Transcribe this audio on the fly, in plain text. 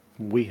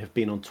we have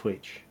been on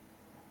Twitch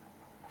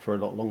for a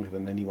lot longer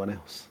than anyone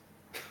else.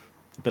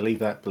 Believe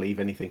that, believe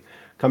anything.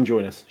 Come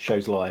join us.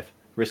 Show's live.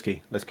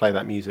 Risky, let's play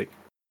that music.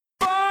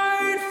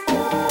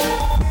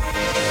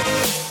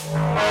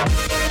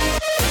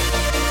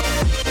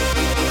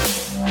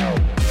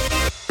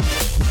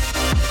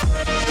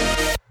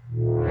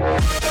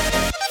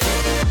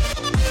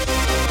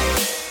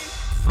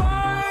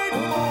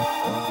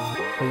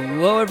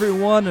 Hello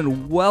everyone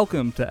and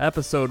welcome to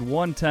episode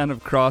 110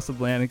 of Cross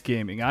Atlantic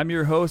Gaming. I'm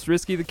your host,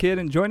 Risky the Kid,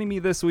 and joining me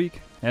this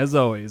week, as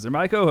always, are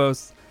my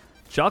co-hosts,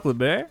 Chocolate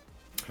Bear.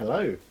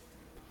 Hello.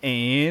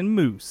 And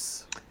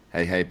Moose.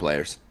 Hey,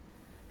 players.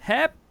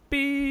 Happy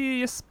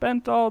you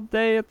spent all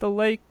day at the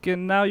lake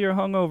and now you're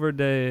hungover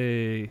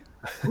day.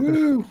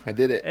 Woo! I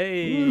did it.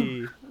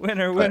 Hey,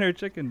 winner,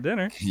 chicken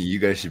dinner. You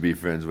guys should be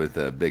friends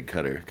with Big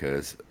Cutter,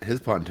 because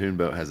his pontoon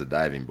boat has a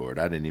diving board.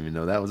 I didn't even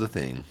know that was a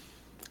thing.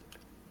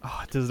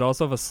 Oh, does it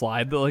also have a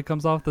slide that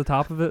comes off the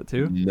top of it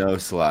too? No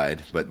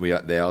slide, but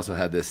they also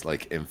had this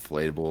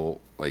inflatable,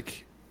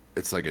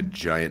 it's like a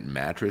giant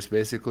mattress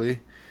basically,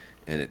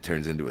 and it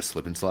turns into a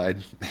slip and slide.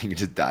 You can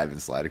just dive and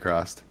slide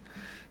across.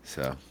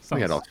 So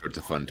we had all sorts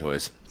of fun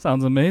toys.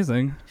 Sounds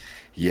amazing.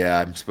 Yeah,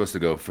 I'm supposed to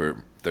go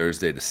for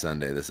Thursday to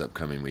Sunday this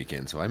upcoming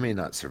weekend, so I may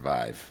not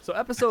survive. So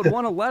episode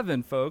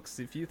 111, folks.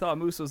 If you thought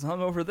Moose was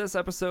hungover this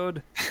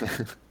episode,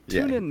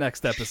 tune in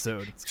next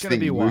episode. It's going to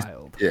be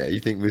wild.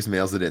 You think Moose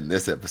mails it in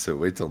this episode?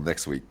 Wait till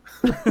next week.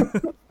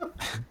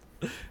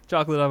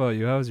 Chocolate, how about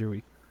you? How was your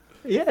week?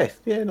 Yeah,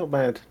 not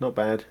bad.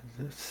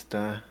 Just it's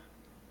a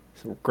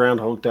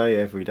Groundhog Day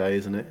every day,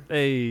 isn't it?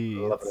 Hey,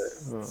 Loving it.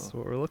 that's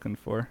what we're looking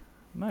for.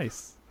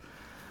 Nice.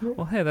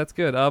 Well, hey, that's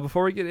good.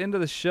 Before we get into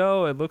the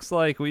show, it looks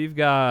like we've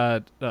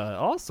got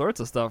all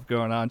sorts of stuff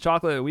going on.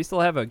 Chocolate, we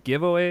still have a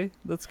giveaway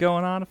that's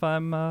going on, if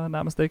I'm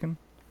not mistaken.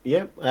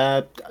 Yep,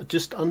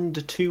 just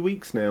under 2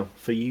 weeks now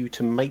for you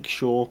to make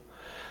sure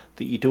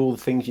that you do all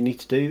the things you need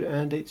to do,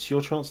 and it's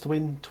your chance to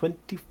win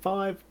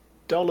 $25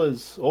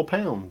 or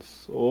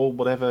pounds or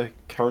whatever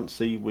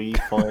currency we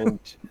find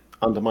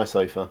under my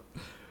sofa.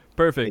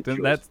 Perfect,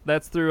 and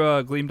that's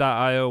through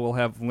Gleam.io. We'll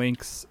have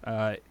links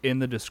in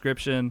the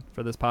description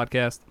for this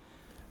podcast.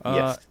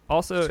 Yes.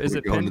 Also, So is we're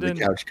it going pinned to the in?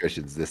 couch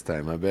cushions this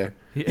time, I bet.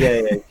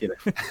 Yeah.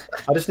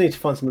 I just need to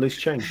find some loose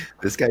change.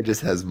 This guy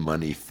just has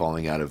money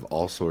falling out of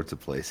all sorts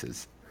of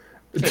places.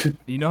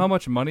 You know how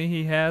much money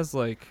he has,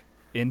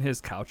 in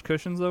his couch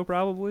cushions, though,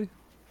 probably?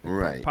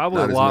 Right. Probably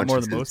Not a as lot much more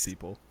as than most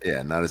people.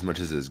 Yeah, not as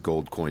much as his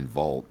gold coin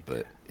vault,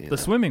 but The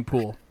swimming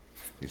pool.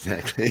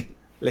 Exactly.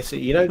 Listen,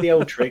 you know the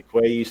old trick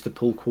where you used to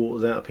pull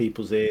quarters out of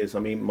people's ears? I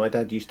mean, my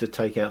dad used to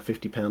take out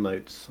 £50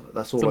 notes.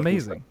 That's all It's I can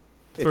amazing. say.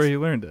 That's where he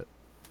learned it.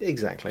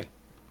 Exactly.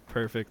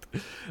 Perfect.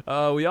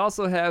 We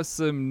also have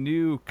some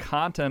new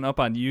content up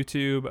on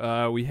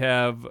YouTube. We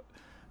have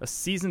a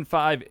Season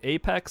 5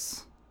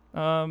 Apex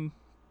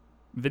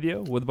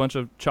video with a bunch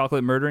of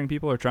chocolate murdering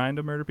people or trying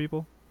to murder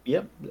people.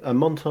 Yep, a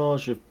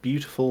montage of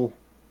beautiful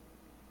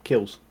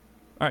kills.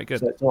 All right, good.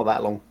 So it's not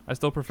that long. I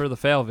still prefer the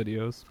fail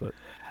videos, but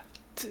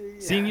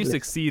seeing you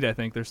succeed, I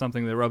think there's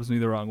something that rubs me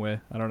the wrong way.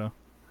 I don't know.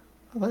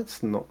 Well,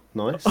 that's not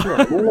nice. No,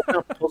 I'm all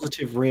about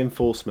positive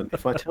reinforcement.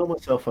 If I tell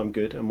myself I'm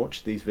good and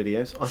watch these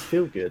videos, I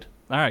feel good.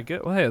 All right,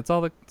 good. Well, hey, that's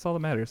all that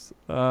matters.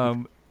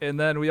 And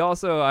then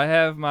I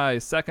have my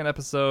second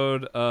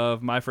episode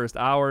of My First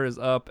Hour is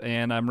up,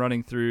 and I'm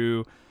running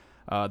through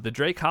the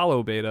Drake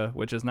Hollow beta,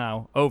 which is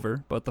now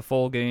over, but the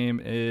full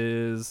game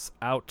is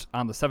out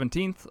on the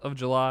 17th of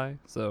July,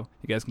 so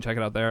you guys can check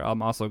it out there.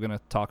 I'm also going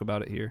to talk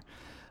about it here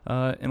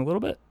in a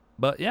little bit.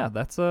 But yeah,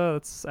 that's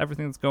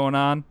everything that's going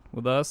on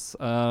with us.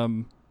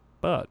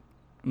 But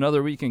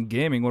another week in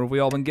gaming. What have we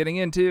all been getting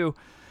into?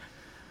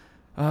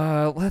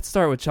 Let's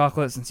start with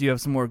Chocolate, since you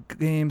have some more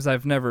games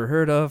I've never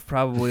heard of,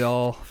 probably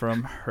all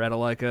from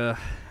Ratalaika.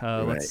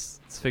 Right. Let's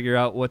figure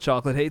out what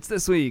Chocolate hates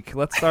this week.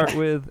 Let's start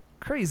with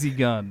Crazy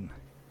Gun.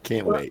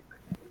 Can't wait.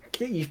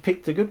 Yeah, you've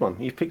picked a good one.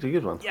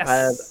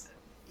 Yes.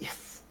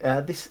 Yes.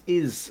 This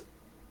is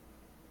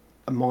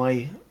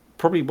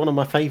probably one of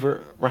my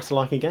favourite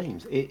Ratalaika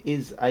games. It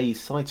is a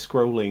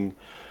side-scrolling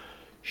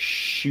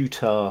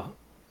shooter,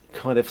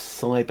 kind of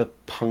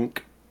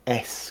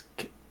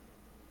cyberpunk-esque,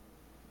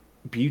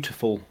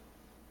 beautiful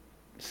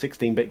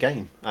 16-bit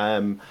game.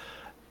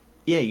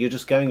 You're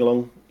just going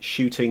along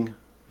shoot 'em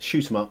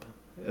up,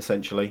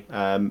 essentially.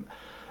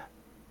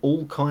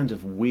 All kinds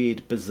of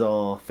weird,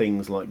 bizarre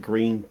things like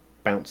green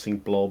bouncing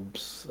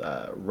blobs,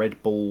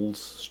 red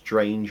balls,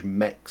 strange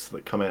mechs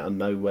that come out of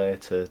nowhere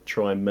to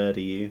try and murder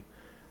you.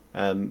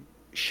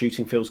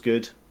 Shooting feels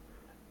good.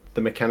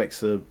 The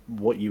mechanics are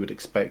what you would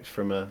expect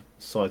from a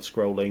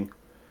side-scrolling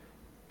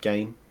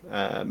game.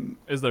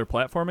 Is there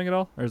platforming at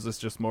all? Or is this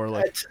just more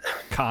like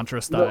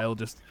Contra style,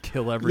 just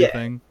kill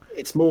everything? Yeah,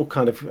 it's more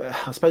kind of,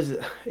 I suppose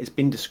it's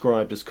been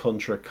described as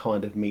Contra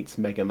kind of meets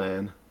Mega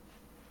Man.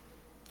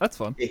 That's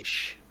fun.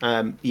 Ish.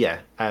 But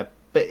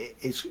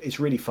it's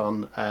really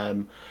fun.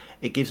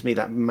 It gives me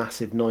that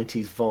massive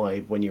 90s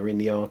vibe when you're in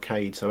the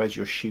arcade. So as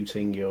you're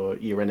shooting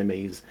your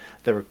enemies,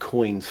 there are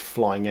coins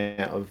flying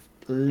out of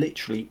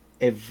literally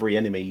every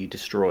enemy you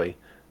destroy.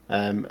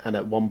 And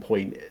at one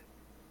point,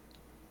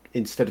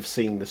 instead of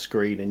seeing the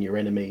screen and your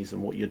enemies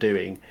and what you're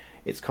doing,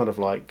 it's kind of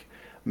like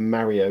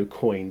Mario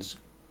coins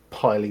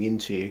piling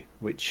into you,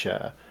 which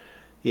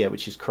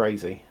which is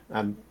crazy.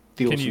 And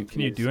the Can awesome you thing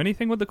can you is- do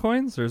anything with the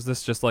coins, or is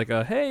this just like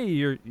a hey,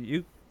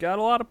 you got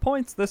a lot of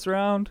points this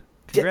round?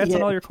 Congrats on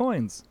yeah. all your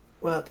coins.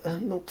 Well,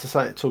 not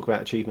to talk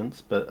about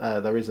achievements, but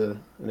there is an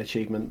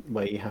achievement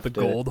where you have The to.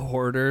 gold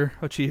hoarder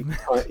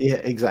achievement. Yeah,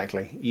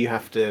 exactly. You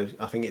have to.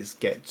 I think it's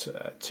get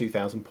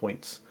 2,000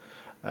 points.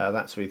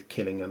 That's with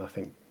killing and I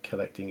think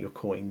collecting your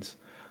coins.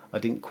 I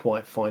didn't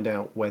quite find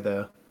out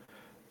whether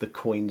the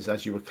coins,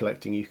 as you were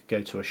collecting, you could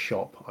go to a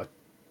shop.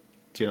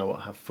 Do you know what?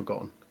 I have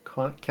forgotten.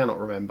 Cannot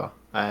remember.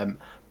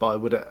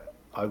 But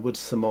I would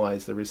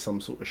surmise there is some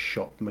sort of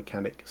shop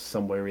mechanic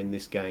somewhere in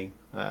this game.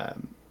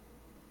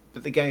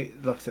 But the game,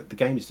 like I said, the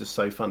game is just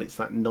so fun. It's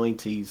that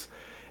 90s.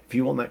 If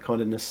you want that kind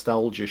of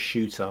nostalgia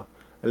shooter,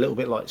 a little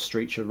bit like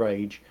Streets of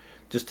Rage,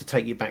 just to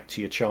take you back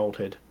to your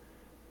childhood,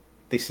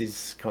 this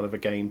is kind of a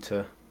game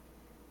to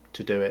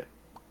do it.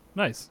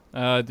 Nice.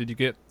 Did you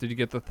get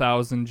the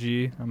 1000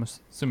 G? I'm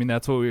assuming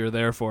that's what we were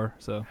there for.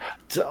 So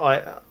So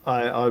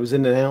I was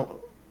in and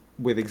out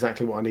with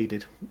exactly what I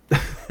needed.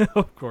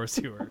 of course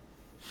you were.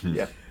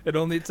 Yeah. It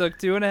only took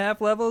 2.5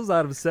 levels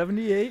out of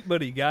 78,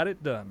 but he got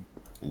it done.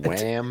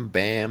 Wham,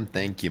 bam,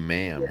 thank you,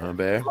 ma'am, huh,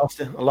 Bear?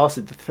 I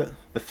lasted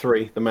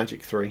the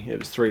magic 3. It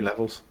was 3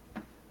 levels.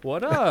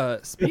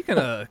 What speaking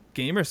of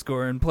gamer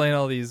score and playing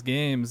all these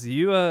games,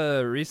 you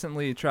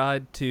recently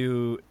tried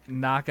to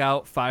knock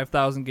out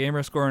 5,000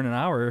 gamer score in an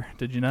hour,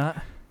 did you not?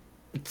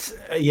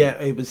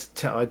 Yeah, it was.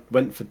 I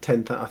went for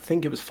 10,000. I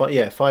think it was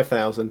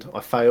 5,000. I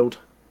failed.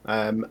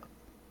 I'm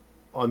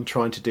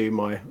trying to do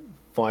my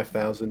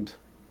 5,000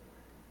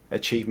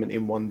 achievement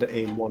in 1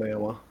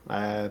 hour.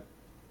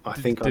 I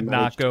think I Did not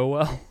managed. go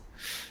well.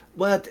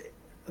 Well,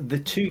 the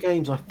 2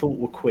 games I thought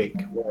were quick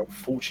were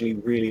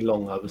unfortunately really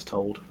long. I was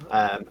told,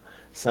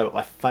 so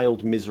I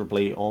failed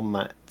miserably on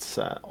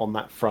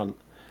that front.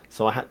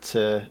 So I had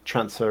to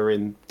transfer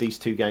in these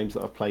 2 games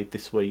that I've played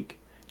this week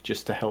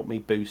just to help me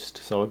boost.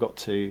 So I got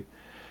to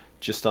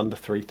just under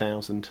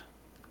 3,000.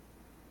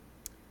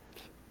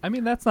 I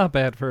mean, that's not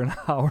bad for an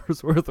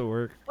hour's worth of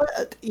work.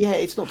 Yeah,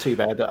 it's not too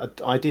bad.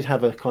 I did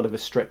have a kind of a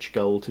stretch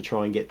goal to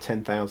try and get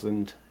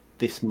 10,000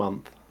 this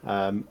month,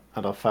 and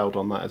I failed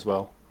on that as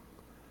well,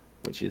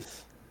 which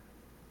is.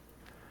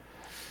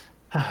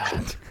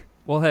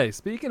 Well, hey,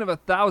 speaking of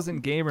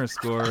 1,000 gamer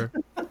score,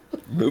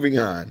 Moving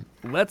on.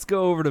 let's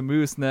go over to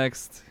Moose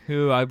next,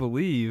 who I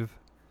believe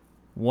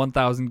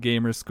 1,000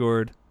 gamers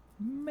scored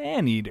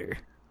Maneater.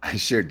 I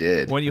sure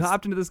did. When you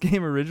hopped into this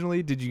game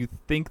originally, did you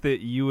think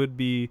that you would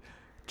be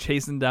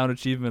chasing down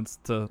achievements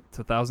to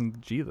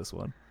 1,000 G this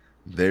one?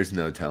 There's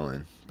no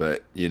telling,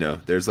 but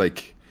there's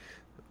like,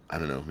 I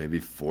don't know, maybe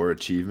 4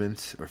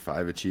 achievements or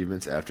 5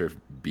 achievements after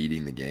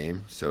beating the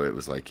game. So it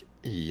was like,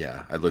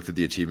 yeah, I looked at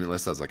the achievement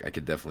list. I was like, I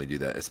could definitely do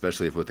that,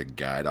 especially if with a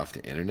guide off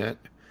the internet.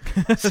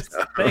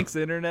 Thanks,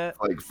 internet.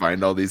 Like,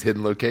 find all these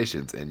hidden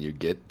locations and you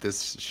get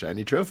this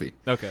shiny trophy.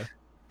 Okay.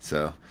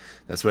 So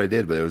that's what I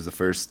did. But it was the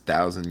first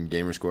 1,000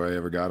 gamer score I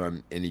ever got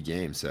on any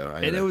game. So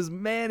And it was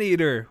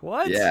Maneater.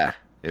 What? yeah,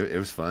 it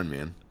was fun,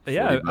 man.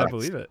 Yeah, I $40.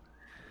 believe it.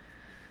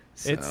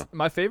 So, It's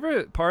my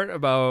favorite part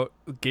about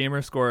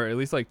gamer score, at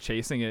least like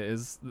chasing it,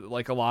 is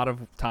like a lot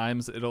of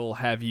times it'll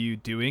have you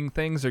doing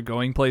things or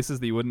going places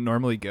that you wouldn't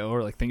normally go,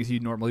 or like things you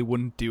normally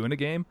wouldn't do in a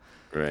game.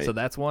 right. So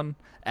that's one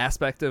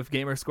aspect of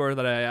gamer score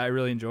that I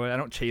really enjoy. I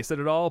don't chase it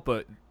at all,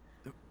 but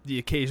the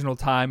occasional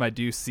time I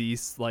do see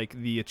like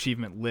the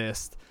achievement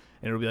list,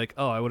 and it'll be like,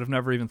 oh, I would have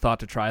never even thought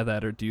to try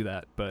that or do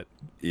that, but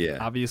yeah.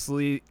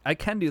 obviously I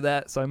can do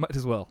that, so I might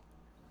as well.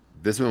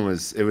 This one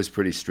was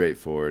pretty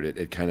straightforward.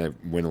 It kind of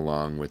went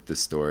along with the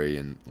story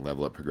and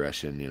level up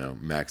progression,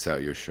 max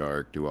out your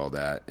shark, do all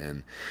that.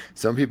 And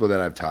some people that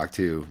I've talked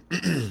to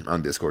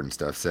on Discord and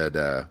stuff said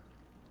that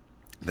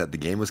the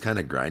game was kind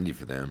of grindy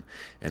for them.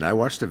 And I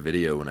watched a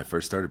video when I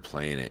first started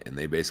playing it, and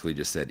they basically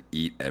just said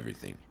eat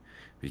everything.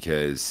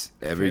 Because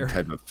every Fair.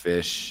 type of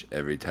fish,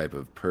 every type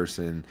of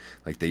person,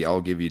 like they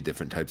all give you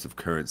different types of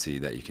currency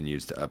that you can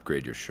use to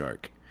upgrade your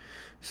shark.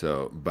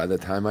 So by the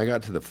time I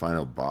got to the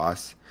final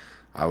boss,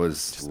 I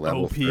was Just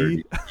level OP.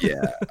 30.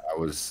 Yeah, I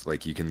was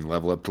like, you can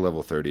level up to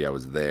level 30. I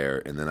was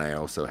there. And then I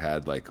also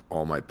had like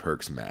all my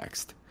perks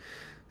maxed.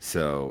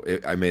 So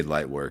I made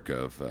light work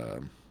of,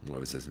 what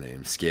was his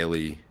name?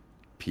 Scaly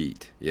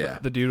Pete. Yeah.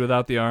 The dude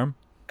without the arm.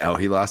 Oh,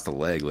 he lost a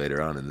leg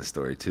later on in the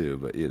story too,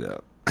 but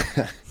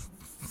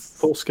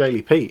Poor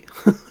Scaly Pete.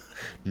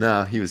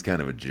 no, he was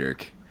kind of a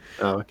jerk.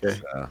 Oh, okay.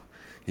 So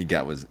he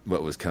got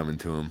what was coming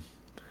to him.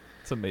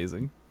 It's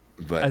amazing.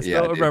 But I yeah,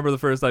 still remember the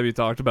first time you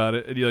talked about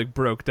it, and you like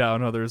broke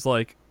down how there's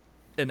like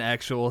an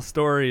actual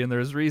story and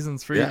there's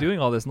reasons for you Yeah. doing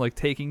all this and like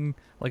taking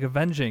like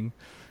avenging.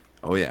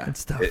 oh yeah, and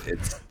stuff.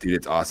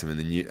 It's awesome. And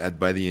then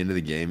by the end of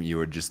the game, you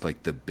were just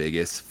like the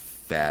biggest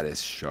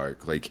fattest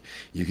shark. Like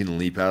you can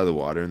leap out of the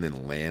water and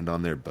then land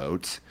on their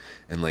boats,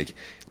 and like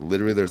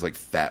literally there's like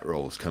fat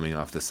rolls coming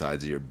off the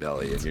sides of your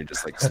belly, and you're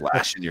just like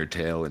slashing your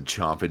tail and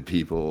chomping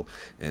people,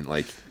 and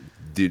like,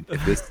 dude,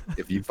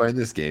 if you find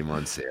this game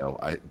on sale,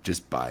 I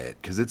just buy it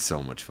because it's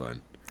so much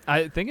fun.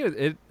 I think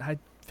I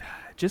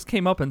just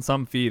came up in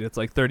some feed. It's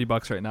like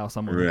 $30 right now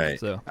somewhere. Right.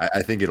 So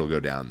I think it'll go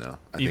down though.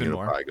 I think Even it'll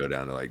more. probably go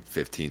down to like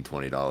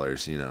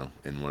 $15-$20,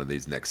 in one of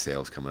these next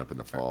sales coming up in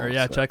the fall. or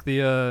yeah, so. check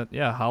the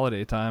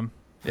holiday time.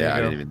 There Yeah, I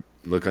you didn't go. even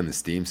look on the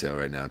Steam sale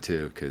right now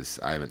too, because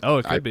I haven't. Oh,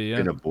 it could I've be, yeah.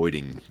 been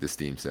avoiding the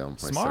Steam sale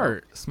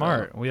myself.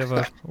 Smart. We're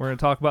gonna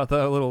talk about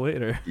that a little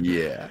later.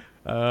 Yeah.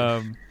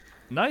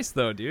 Nice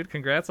though, dude.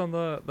 Congrats on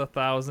the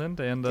 1,000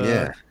 and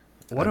Yeah.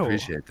 what I a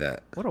appreciate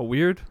that. what a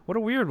weird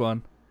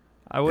one.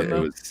 I wouldn't It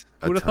have, was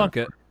a who'd have ton thunk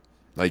of it. fun.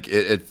 Like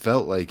it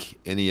felt like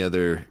any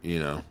other,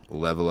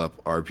 level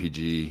up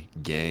RPG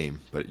game,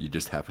 but you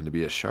just happen to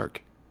be a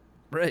shark.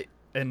 Right.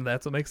 And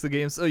that's what makes the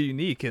game so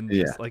unique and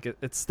Yeah. just, like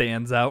it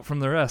stands out from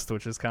the rest,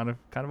 which is kind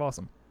of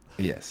awesome.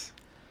 Yes.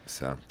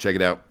 So check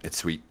it out. It's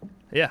sweet.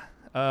 Yeah.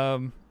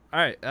 All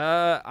right.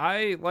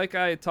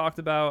 I talked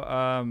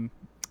about.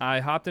 I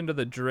hopped into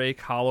the Drake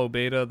Hollow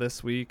beta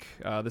this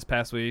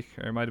past week,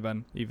 or it might have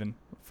been even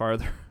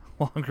farther,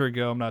 longer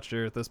ago. I'm not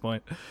sure at this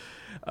point.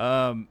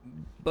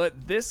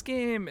 But this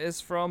game is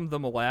from the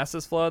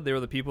Molasses Flood. They were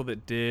the people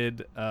that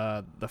did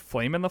the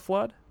Flame in the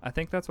Flood. I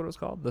think that's what it was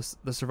called.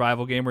 The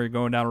survival game where you're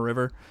going down a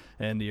river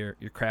and you're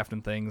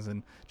crafting things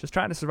and just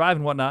trying to survive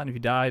and whatnot. And if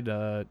you died,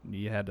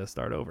 you had to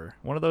start over.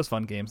 One of those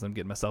fun games I'm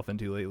getting myself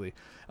into lately.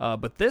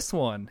 But this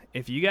one,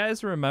 if you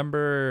guys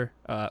remember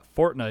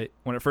Fortnite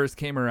when it first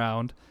came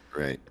around,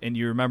 Right. and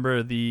you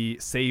remember the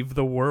Save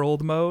the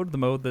World mode, the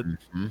mode that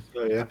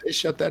Oh yeah. They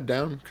shut that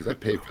down because I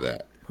paid for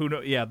that.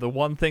 the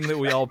one thing that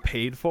we all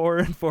paid for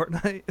in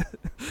Fortnite.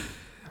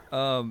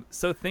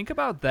 So think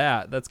about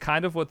that. That's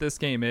kind of what this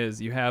game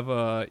is. You have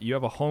a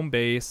home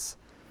base,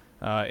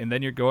 and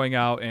then you're going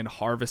out and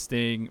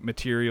harvesting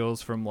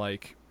materials from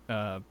like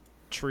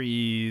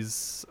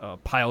trees,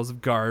 piles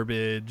of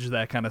garbage,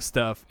 that kind of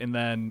stuff, and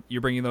then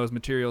you're bringing those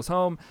materials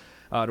home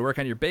to work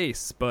on your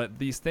base. But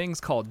these things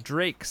called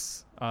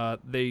drakes,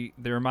 they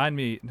remind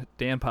me.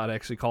 Dan Pod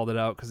actually called it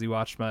out because he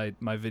watched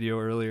my video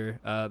earlier.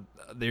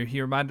 They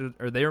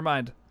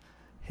remind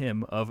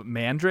him of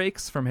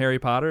mandrakes from Harry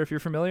Potter, if you're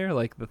familiar,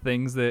 like the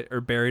things that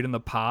are buried in the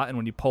pot, and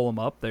when you pull them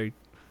up, they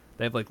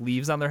have like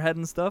leaves on their head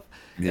and stuff.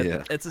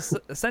 Yeah. It's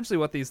essentially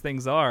what these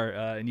things are,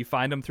 and you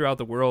find them throughout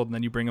the world, and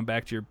then you bring them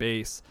back to your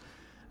base.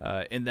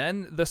 And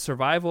then the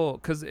survival,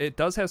 because it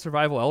does have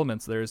survival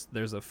elements.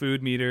 There's a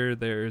food meter,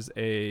 there's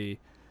a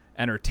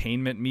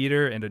entertainment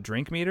meter, and a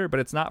drink meter, but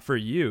it's not for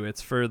you.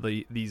 It's for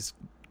these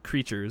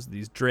creatures,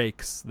 these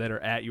drakes that are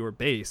at your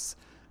base.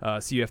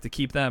 So you have to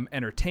keep them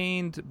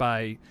entertained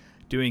by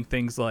doing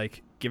things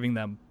like giving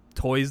them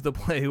toys to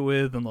play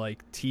with and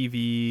like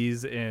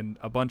TVs and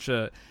a bunch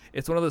of.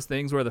 It's one of those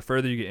things where the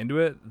further you get into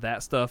it,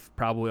 that stuff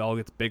probably all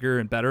gets bigger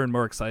and better and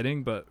more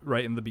exciting. But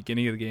right in the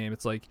beginning of the game,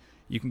 it's like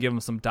you can give them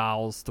some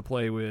dolls to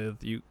play with.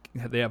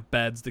 They have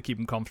beds to keep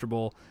them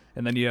comfortable,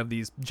 and then you have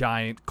these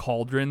giant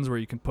cauldrons where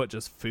you can put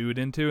just food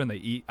into, and they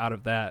eat out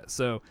of that.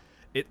 So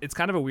it's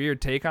kind of a weird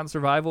take on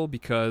survival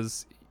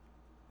because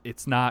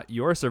it's not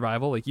your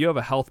survival. Like you have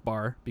a health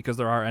bar because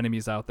there are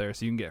enemies out there,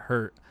 so you can get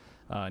hurt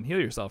and heal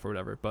yourself or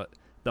whatever. But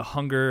the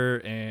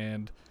hunger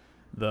and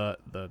the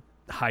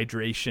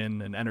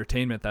hydration and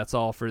entertainment, that's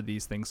all for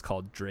these things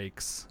called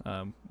drakes,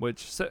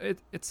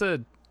 it's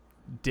a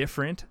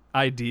different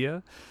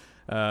idea,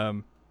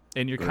 and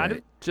you're kind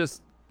of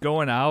just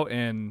going out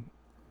and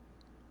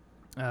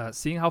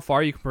seeing how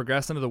far you can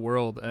progress into the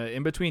world.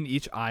 In between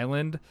each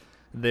island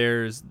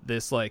there's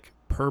this like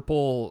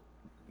purple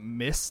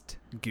mist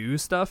goo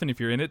stuff, and if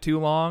you're in it too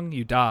long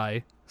you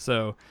die.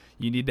 So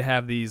you need to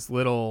have these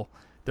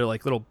they're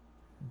like little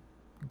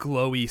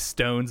glowy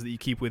stones that you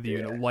keep with you,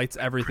 and it lights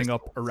everything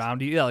up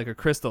around you, like a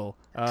crystal,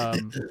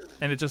 and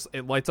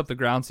it lights up the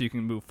ground so you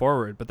can move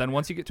forward. But then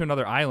once you get to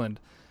another island,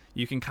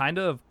 you can kind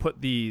of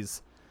put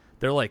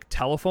they're like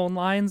telephone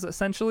lines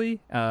essentially,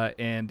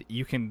 and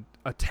you can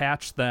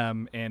attach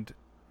them and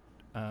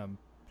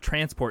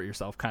transport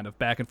yourself kind of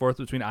back and forth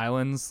between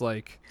islands,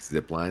 like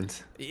Zip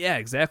lines. yeah,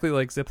 exactly,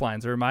 like zip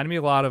lines. It reminded me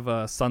a lot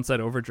of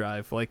Sunset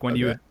Overdrive, like when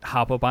you would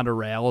hop up onto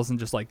rails and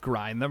just like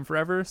grind them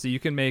forever. So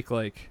you can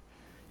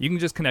you can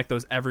just connect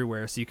those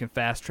everywhere, so you can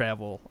fast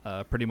travel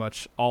pretty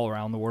much all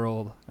around the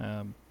world.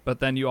 But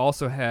then you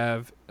also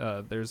have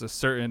there's a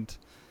certain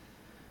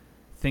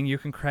thing you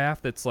can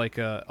craft that's like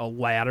a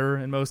ladder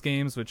in most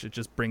games, which it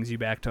just brings you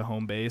back to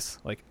home base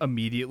like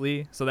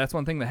immediately. So that's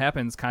one thing that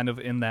happens kind of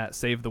in that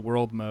Save the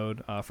World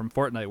mode from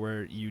Fortnite,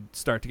 where you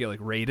start to get like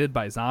raided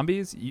by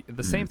zombies.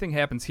 The same thing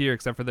happens here,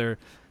 except for they're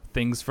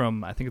things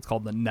from, I think it's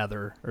called the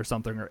Nether or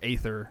something, or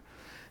Aether.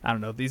 I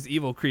don't know, these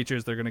evil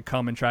creatures, they're going to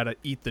come and try to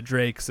eat the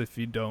drakes if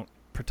you don't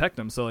protect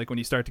them. So like when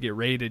you start to get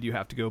raided, you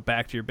have to go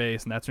back to your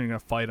base, and that's when you're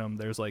going to fight them.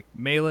 There's like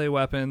melee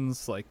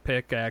weapons like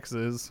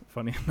pickaxes,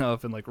 funny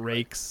enough, and like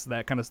rakes,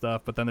 that kind of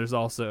stuff. But then there's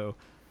also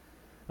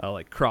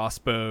like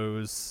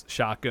crossbows,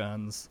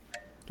 shotguns,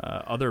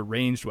 other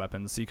ranged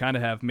weapons. So you kind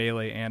of have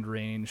melee and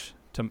range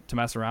to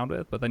mess around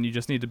with, but then you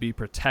just need to be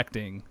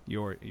protecting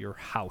your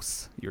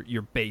house,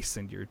 your base,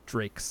 and your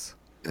drakes.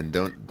 And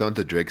don't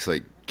the drakes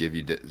like give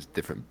you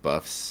different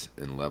buffs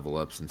and level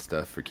ups and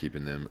stuff for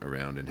keeping them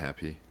around and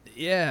happy?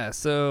 Yeah,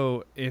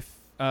 so if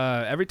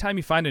every time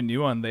you find a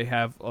new one, they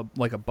have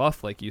like a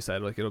buff, like you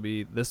said. Like it'll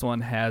be, this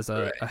one has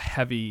a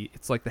heavy,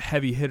 it's like the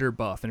heavy hitter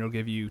buff, and it'll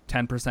give you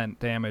 10%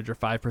 damage or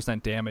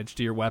 5% damage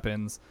to your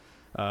weapons.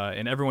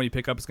 And every one you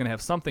pick up is going to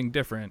have something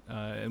different.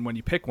 And when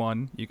you pick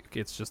one,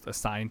 it's just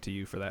assigned to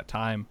you for that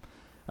time.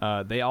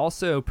 They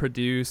also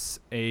produce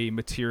a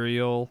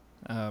material,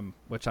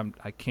 which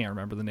I can't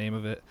remember the name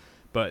of it,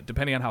 but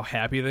depending on how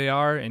happy they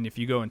are, and if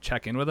you go and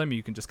check in with them,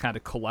 you can just kind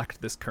of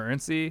collect this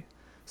currency.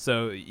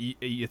 So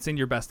it's in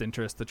your best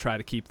interest to try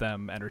to keep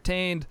them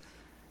entertained,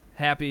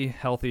 happy,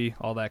 healthy,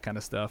 all that kind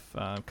of stuff.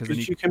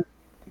 Because you can.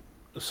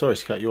 Sorry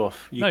to cut you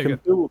off.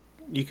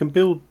 You can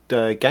build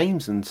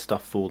games and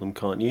stuff for them,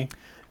 can't you?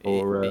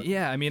 Or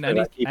yeah, I mean,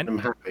 keep them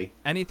happy.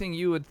 Anything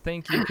you would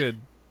think you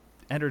could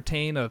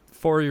entertain a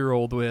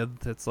 4-year-old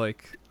with,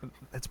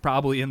 it's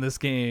probably in this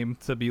game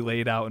to be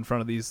laid out in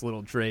front of these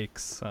little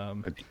drakes.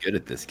 I'd be good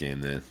at this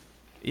game then.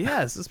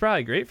 Yeah, this is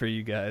probably great for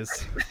you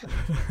guys.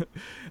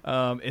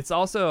 It's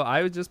also,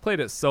 I just played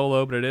it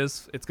solo, but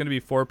it's going to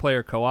be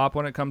 4-player co-op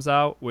when it comes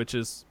out, which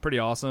is pretty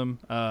awesome.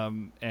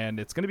 And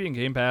it's going to be in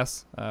Game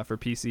Pass for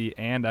PC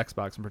and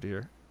Xbox,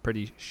 I'm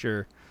pretty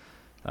sure.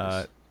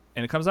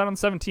 And it comes out on the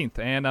 17th,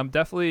 and I'm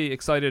definitely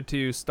excited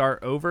to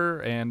start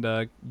over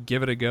and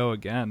give it a go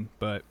again.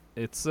 But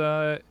it's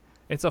a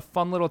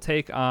fun little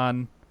take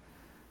on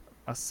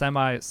a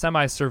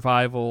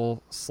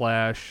semi-survival /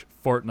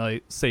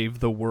 Fortnite save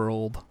the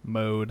world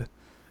mode,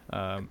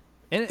 and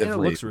it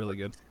looks really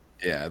good.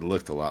 Yeah, it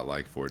looked a lot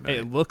like Fortnite.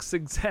 It looks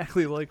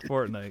exactly like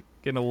Fortnite.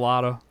 Getting a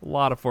lot of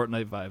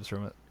Fortnite vibes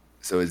from it.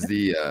 So is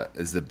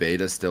the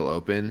beta still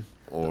open,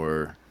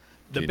 or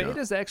the beta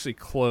is actually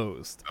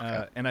closed?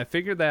 Okay. And I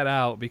figured that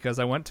out because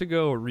I went to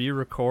go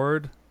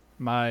re-record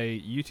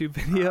my YouTube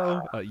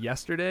video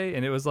yesterday,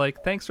 and it was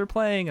like, "Thanks for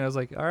playing," and I was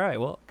like, "All right,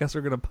 well, guess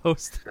we're gonna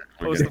post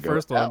the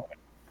first one."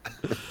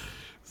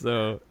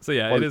 So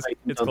yeah,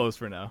 it's closed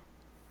for now.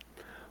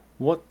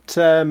 What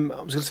I was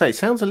going to say, it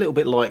sounds a little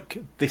bit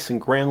like this and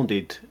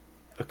Grounded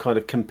are kind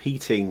of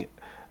competing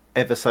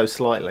ever so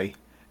slightly.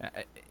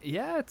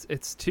 Yeah,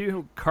 it's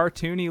two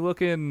cartoony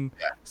looking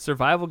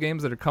survival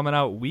games that are coming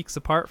out weeks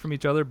apart from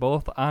each other,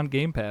 both on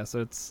Game Pass.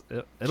 So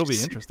it'll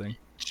be interesting.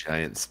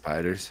 Giant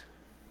spiders.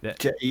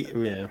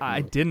 Yeah.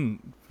 I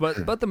didn't,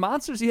 but the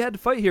monsters you had to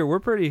fight here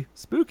were pretty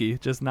spooky,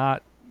 just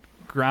not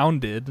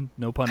grounded,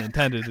 no pun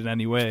intended, in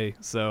any way.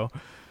 So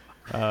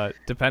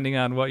depending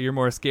on what you're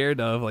more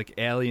scared of, like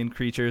alien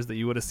creatures that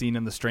you would have seen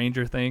in the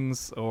Stranger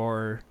Things,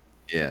 or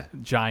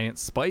giant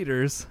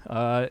spiders,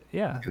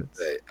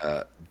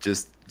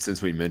 just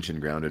since we mentioned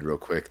Grounded real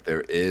quick,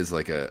 there is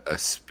like a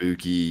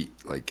spooky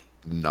like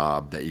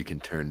knob that you can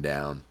turn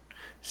down,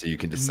 so you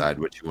can decide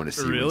what you want to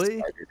see. Really? When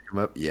spiders come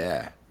up.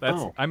 Yeah,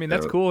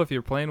 that's cool if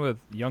you're playing with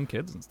young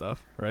kids and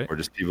stuff, right? Or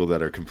just people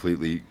that are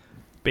completely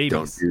babies.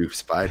 Don't do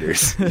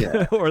spiders.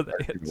 Yeah, or a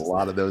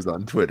lot of those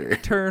on Twitter.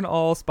 Turn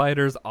all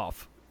spiders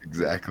off.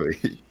 Exactly.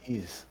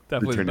 Jeez.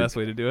 Definitely the best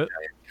way to do it.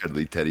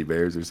 Cuddly teddy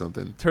bears or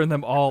something. Turn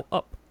them all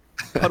up.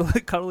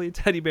 Cuddly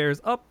teddy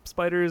bears up,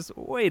 spiders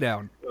way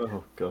down.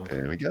 Oh god.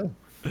 There we go.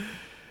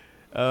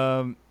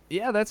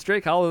 Yeah, that's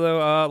Drake Hollow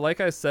though.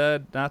 Like I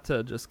said, not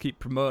to just keep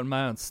promoting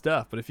my own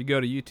stuff, but if you go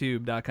to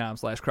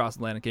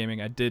youtube.com/CrossAtlanticGaming,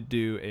 I did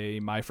do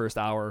my first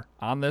hour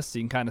on this, so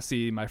you can kind of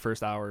see my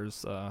first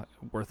hour's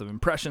worth of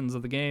impressions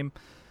of the game.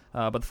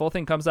 But the full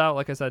thing comes out,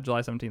 like I said,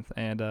 July 17th,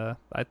 and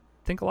I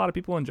think a lot of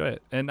people enjoy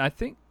it. And I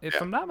think,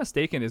 if I'm not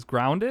mistaken, is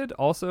Grounded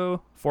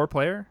also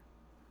 4-player?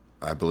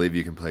 I believe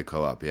you can play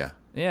co-op, yeah.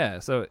 Yeah,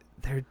 so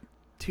they're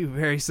two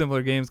very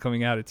similar games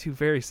coming out at two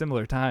very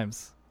similar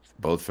times.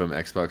 Both from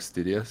Xbox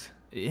Studios?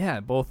 Yeah,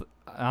 both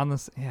on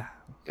this. Yeah.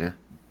 Yeah.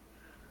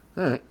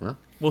 All right. Well,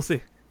 we'll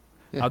see.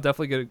 Yeah. I'll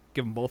definitely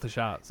give them both a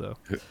shot. So.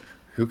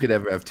 Who could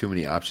ever have too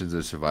many options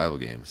of survival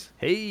games?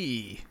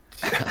 Hey.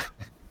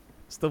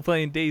 Still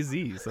playing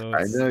DayZ, so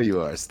I know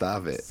you are.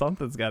 Stop it.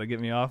 Something's got to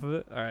get me off of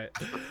it. All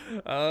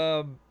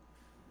right.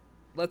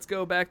 Let's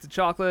go back to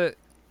chocolate.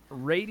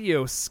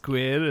 Radio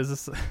Squid. Is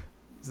this?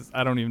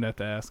 I don't even have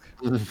to ask.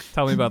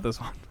 Tell me about this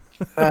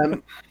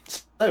one.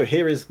 So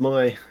here is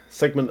my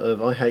segment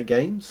of I Hate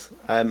Games.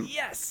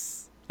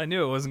 Yes! I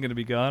knew it wasn't going to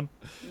be gone.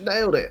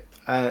 Nailed it.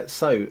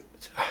 So,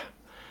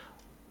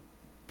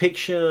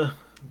 picture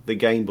the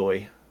Game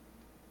Boy.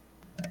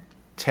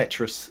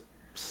 Tetris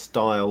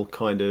style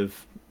kind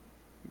of,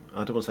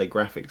 I don't want to say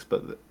graphics,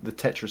 but the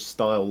Tetris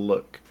style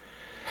look.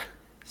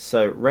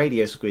 So,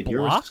 Radio Squid,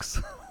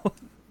 Blocks?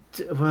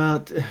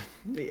 Well,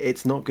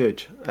 it's not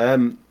good.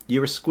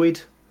 You're a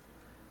squid,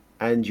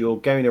 and you're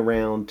going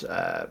around,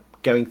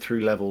 going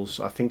through levels.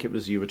 I think it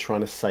was you were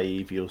trying to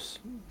save your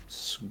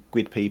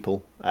squid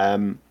people,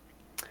 and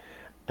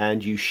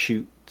you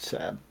shoot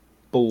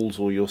balls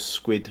or your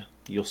squid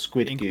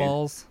ink goo.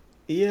 balls.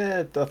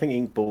 Yeah, I think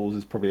ink balls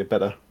is probably a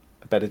better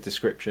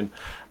description.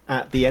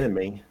 At the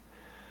enemy,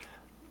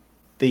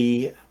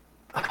 the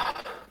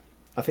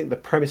I think the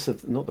premise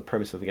of not the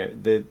premise of the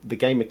game, the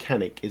game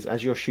mechanic is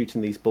as you're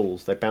shooting these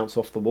balls, they bounce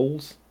off the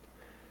walls.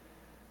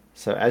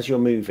 So as you're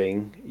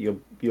moving,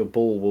 your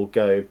ball will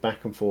go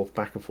back and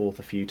forth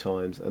a few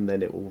times, and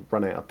then it will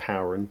run out of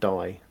power and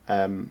die.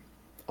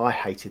 I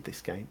hated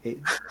this game.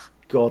 It's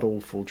god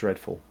awful,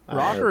 dreadful.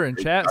 Rocker in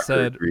chat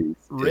said agrees,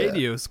 yeah.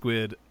 Radio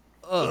Squid.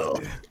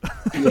 Ugh.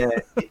 Yeah,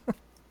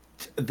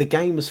 the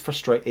game was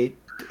frustrating.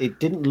 It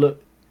didn't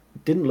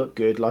look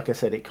good. Like I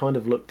said, it kind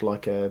of looked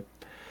like a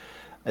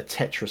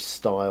Tetris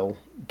style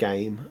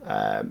game.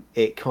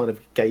 It kind of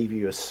gave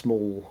you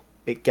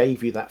it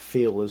gave you that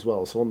feel as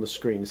well. So on the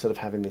screen, instead of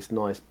having this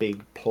nice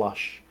big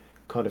plush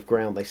kind of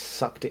ground, they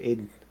sucked it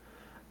in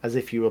as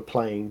if you were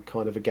playing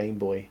kind of a Game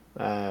Boy.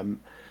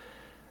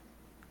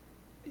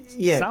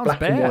 Yeah, Sounds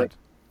black and bad. white.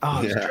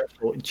 Oh, it's Yeah.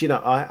 dreadful. Do you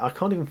know, I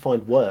can't even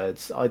find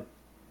words. I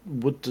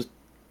would just.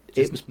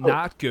 It was Just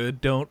not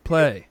good. Don't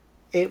play.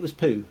 It was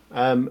poo.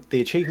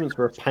 The achievements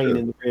were a pain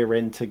in the rear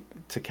end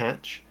to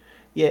catch.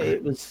 Yeah,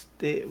 it was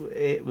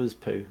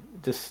poo.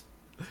 Just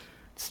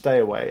stay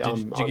away. Did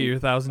you get your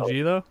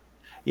 1000G though?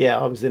 Yeah,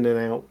 I was in and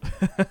out.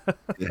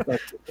 Yeah.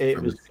 But it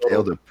From was a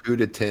scale to poo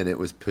to 10, it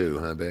was poo,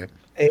 huh, Bear?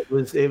 it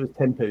was 10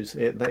 poos.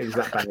 It was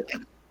that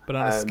bad. But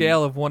on a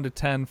scale of 1 to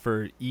 10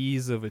 for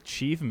ease of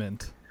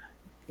achievement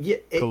Yeah,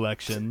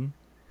 collection,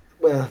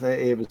 well,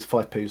 it was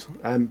 5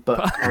 poos. But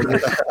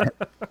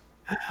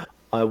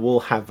I will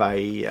have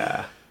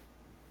I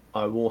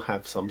will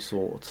have some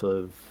sort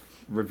of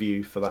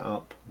review for that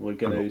up. We're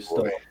going to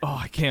start. oh,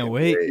 I can't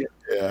wait.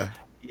 Yeah.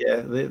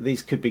 Yeah,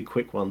 these could be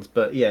quick ones,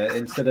 but yeah,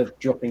 instead of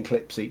dropping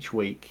clips each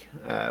week,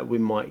 we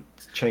might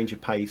change a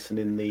pace, and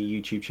in the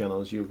YouTube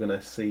channels, you're going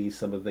to see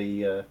some of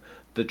the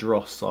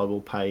dross I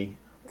will play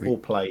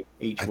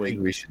each I week.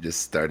 think we should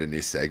just start a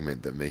new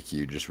segment that make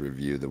you just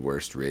review the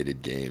worst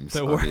rated games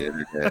The on wor- the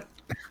internet.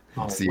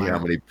 Oh, See wow. how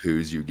many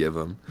poos you give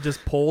them.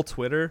 Just poll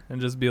Twitter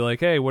and just be like,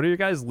 hey, what are your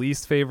guys'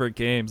 least favorite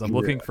games? I'm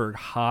looking for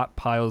hot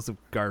piles of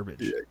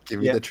garbage. Yeah, give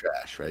me Yeah. the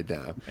trash right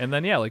now. And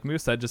then, yeah, like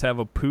Moose said, just have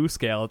a poo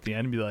scale at the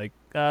end and be like,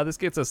 this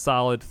gets a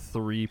solid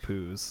 3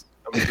 poos.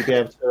 And would you be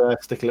able to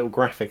stick a little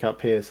graphic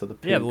up here so the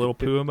Yeah, the little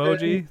poo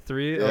emoji,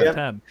 3 out Yeah. of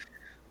 10.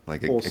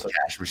 Like a Awesome.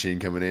 cash machine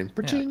coming in.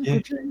 Pra-ching, Yeah.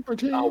 pra-ching,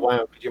 pra-ching. Oh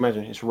wow! Could you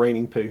imagine? It's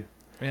raining poo.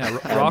 Yeah,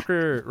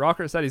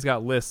 Rocker said he's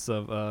got lists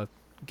of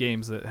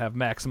games that have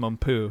maximum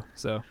poo.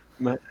 So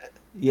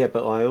Yeah,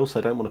 but I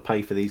also don't want to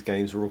pay for these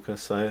games, Rooker,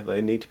 so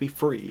they need to be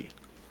free.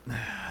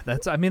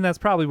 that's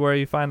probably where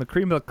you find the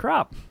cream of the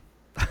crop.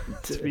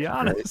 To be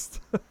honest.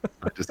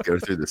 Just go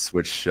through the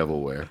Switch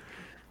shovelware.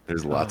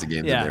 There's lots of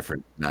games Yeah. in there for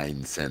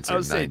 9 cents. I or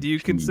would say, 9 do you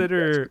p.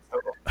 consider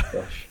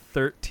Gosh.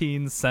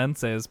 13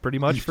 cents as pretty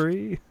much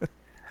free?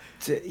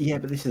 Yeah,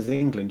 but this is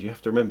England. You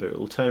have to remember it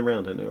will turn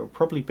around and it will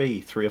probably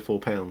be £3 or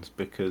 £4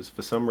 because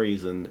for some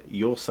reason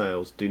your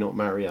sales do not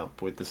marry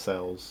up with the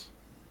sales.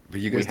 But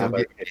you We guys don't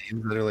have get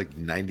games that are like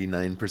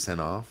 99%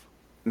 off?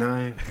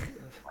 No.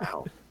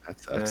 Wow, that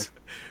sucks.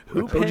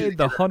 Who told you paid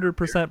the to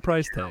 100%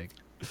 price tag?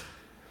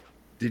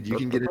 Dude, you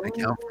can get an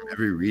account from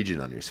every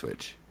region on your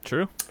Switch.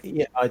 True.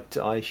 Yeah,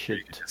 I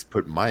should. Just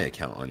put my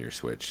account on your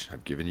Switch.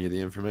 I've given you the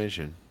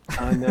information.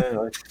 I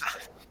know.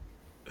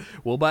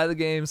 We'll buy the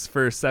games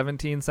for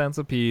 17 cents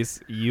a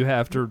piece. You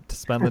have to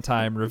spend the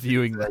time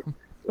reviewing them.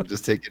 I'll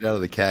just take it out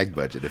of the CAG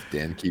budget if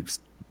Dan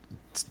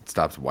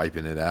stops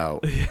wiping it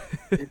out.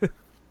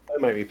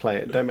 Don't make me play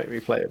it. Don't make me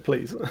play it,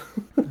 please.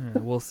 Yeah,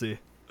 we'll see.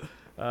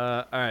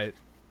 All right.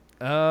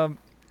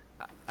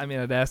 I mean,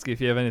 I'd ask you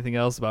if you have anything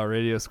else about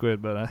Radio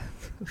Squid, but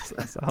it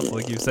sounds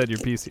like you said your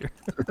piece here.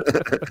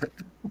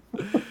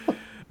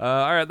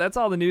 All right, that's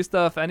all the new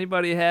stuff.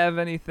 Anybody have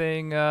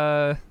anything?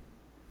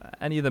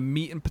 Any of the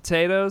meat and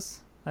potatoes?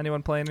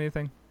 Anyone playing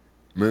anything?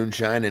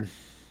 Moonshining.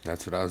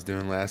 That's what I was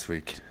doing last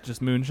week.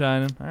 Just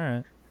moonshining. All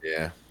right.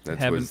 Yeah, that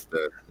Haven't- was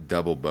the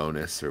double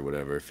bonus or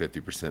whatever,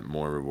 50%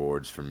 more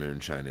rewards for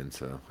moonshining.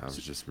 So I was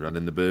just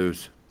running the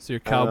booze. So your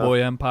cowboy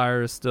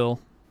empire is still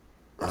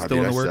Oh, Still dude,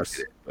 in the I works? suck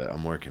at it, but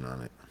I'm working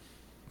on it.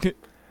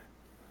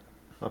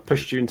 I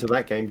pushed you into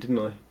that game, didn't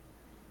I?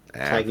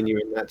 Tagging you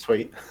in that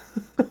tweet.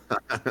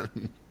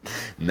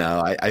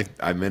 No,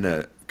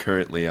 I'm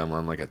currently I'm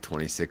on like a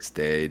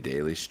 26-day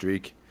daily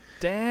streak.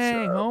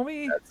 dang, So,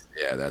 homie.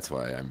 That's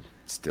why I'm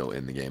still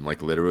in the game.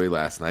 Like literally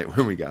last night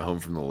when we got home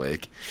from the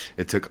lake,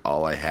 it took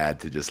all I had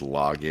to just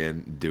log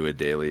in, do a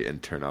daily,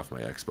 and turn off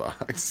my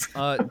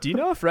Xbox. Do you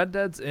know if Red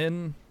Dead's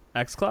in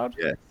XCloud?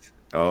 Yes.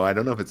 Oh, I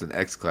don't know if it's in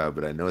XCloud,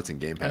 but I know it's in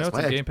Game Pass. I know it's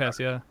My in Game Xbox Pass,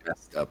 yeah. is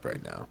messed up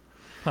right now.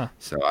 Huh.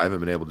 So I haven't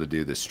been able to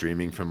do the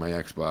streaming from my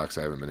Xbox.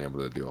 I haven't been able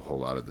to do a whole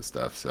lot of the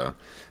stuff. So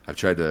I've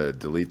tried to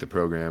delete the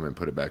program and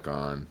put it back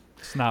on.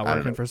 It's not I don't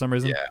working know. for some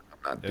reason. Yeah,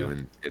 I'm not Yeah.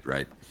 doing it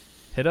right.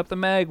 Hit up the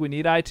Meg. We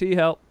need IT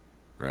help.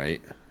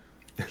 Right?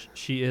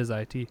 She is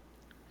IT.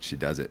 She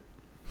does it.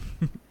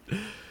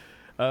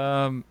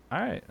 All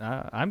right.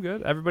 I'm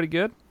good. Everybody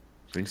good?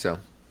 I think so.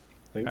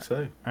 I think so.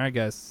 All right,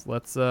 guys.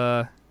 Let's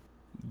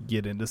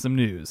get into some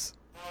news.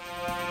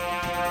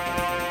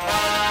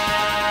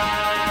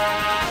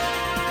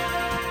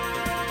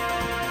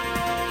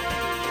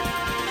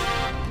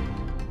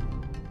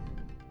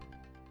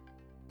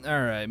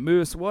 All right,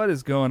 Moose, what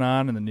is going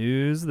on in the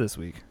news this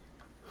week?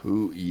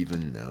 Who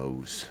even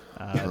knows?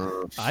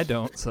 I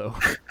don't, so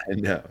I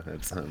know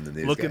that's on the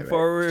news. looking guy, right?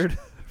 forward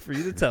for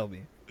you to tell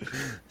me.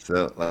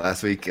 So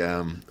last week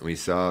we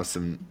saw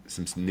some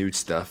new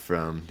stuff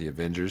from the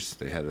Avengers.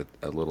 They had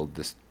a little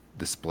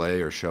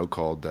display or show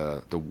called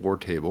the War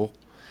Table,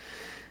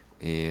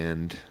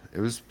 and it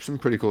was some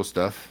pretty cool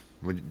stuff.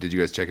 Did you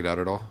guys check it out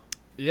at all?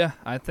 Yeah,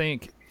 I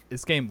think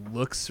this game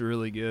looks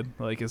really good.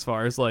 Like as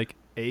far as like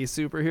a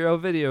superhero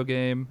video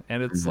game,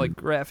 and it's like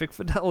graphic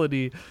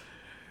fidelity.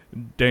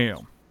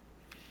 Damn.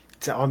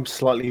 So I'm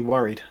slightly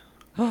worried.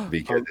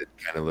 Because it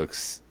kind of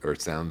looks or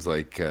sounds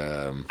like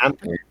Anthem.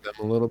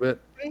 a little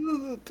bit.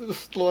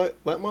 Just like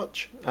that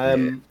much.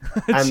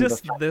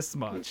 Just the this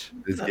much.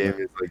 This game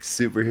is like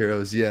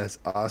superheroes, yes,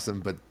 awesome,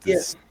 but the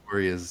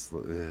story is.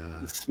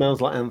 It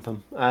smells like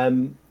Anthem.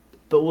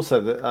 But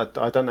also,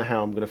 I don't know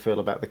how I'm going to feel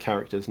about the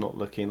characters not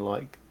looking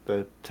like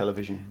the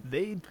television.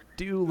 They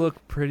do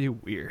look pretty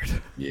weird.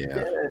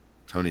 Yeah.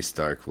 Tony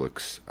Stark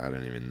looks. I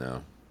don't even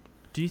know.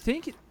 Do you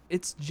think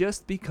it's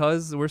just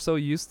because we're so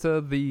used to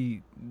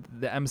the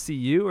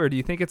MCU, or do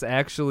you think it's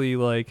actually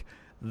like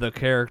the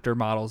character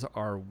models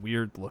are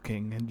weird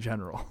looking in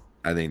general?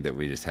 I think that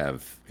we just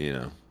have,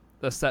 The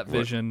set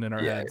vision in our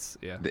heads.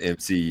 Yeah. The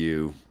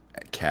MCU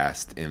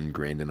cast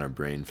ingrained in our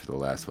brain for the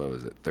last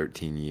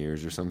 13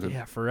 years or something.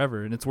 Yeah,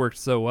 forever, and it's worked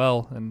so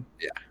well, and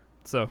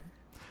so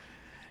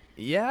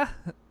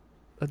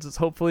just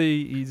hopefully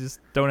you just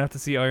don't have to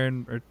see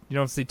you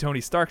don't see Tony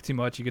Stark too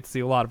much. You get to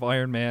see a lot of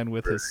Iron Man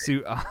with his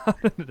suit on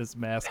and his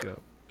mask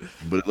up.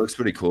 But it looks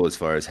pretty cool as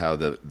far as how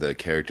the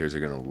characters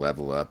are going to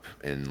level up,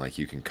 and like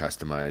you can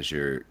customize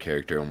your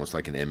character almost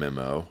like an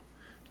MMO,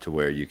 to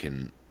where you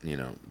can,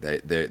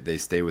 they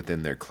stay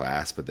within their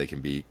class, but they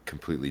can be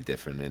completely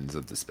different ends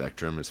of the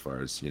spectrum as far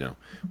as,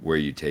 where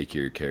you take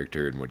your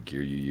character and what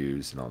gear you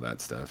use and all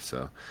that stuff.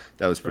 So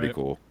that was pretty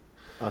cool.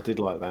 I did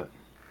like that.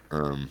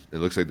 It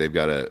looks like they've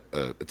got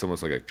it's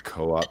almost like a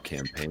co-op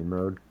campaign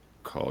mode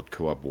called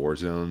Co-op War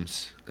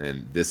Zones,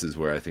 and this is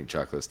where I think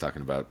Chocolate's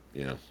talking about,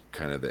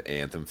 kind of the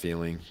Anthem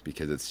feeling,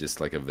 because it's just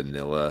like a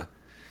vanilla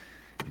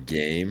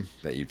game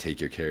that you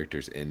take your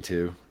characters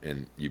into,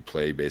 and you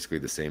play basically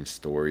the same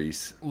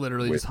stories.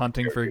 Literally just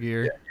hunting for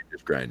gear. Yeah, you're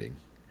just grinding.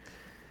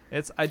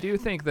 I do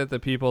think that the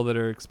people that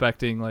are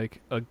expecting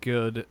like a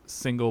good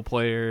single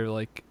player,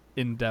 like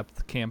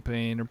in-depth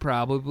campaign are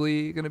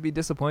probably going to be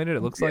disappointed.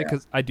 It looks like,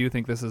 because I do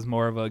think this is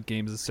more of a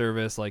games of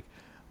service, like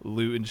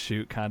loot and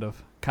shoot kind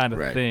of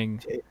thing.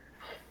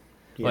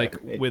 Yeah,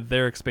 with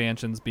their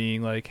expansions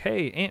being like,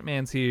 hey,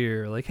 Ant-Man's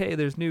here, like, hey,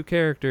 there's new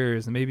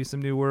characters and maybe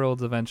some new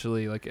worlds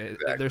eventually. Like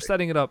they're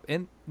setting it up,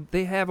 and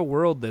they have a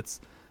world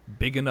that's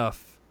big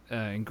enough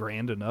and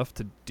grand enough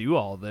to do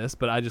all this,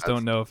 but I just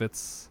don't know if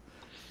it's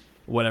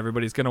what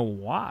everybody's going to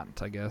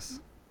want, I guess.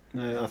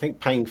 I think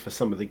paying for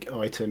some of the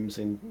items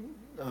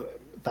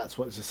that's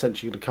what it's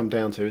essentially going to come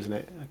down to, isn't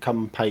it?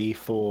 Come pay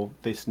for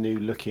this new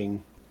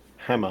looking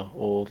hammer,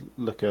 or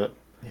look at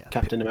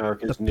Captain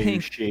America's new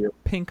shield,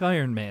 pink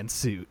Iron Man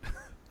suit.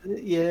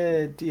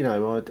 Yeah,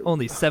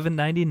 only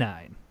 $7.99.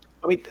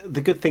 I mean,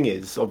 the good thing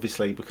is,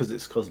 obviously, because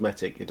it's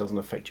cosmetic, it doesn't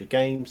affect your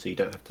game, so you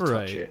don't have to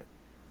touch it.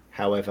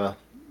 However,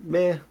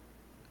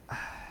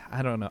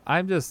 I don't know.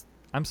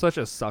 I'm such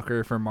a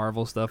sucker for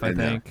Marvel stuff, I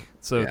think.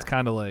 So it's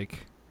kind of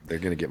like they're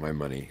gonna get my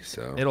money,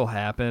 so it'll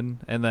happen,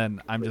 and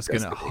then I'm just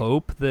gonna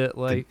hope that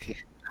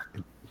like.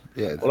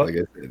 Yeah,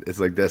 it's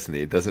like Destiny.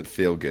 It doesn't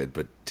feel good,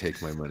 but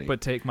take my money.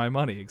 But take my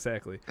money,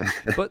 exactly.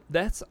 But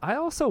I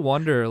also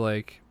wonder,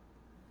 like,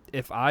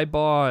 if I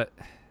bought,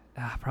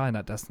 probably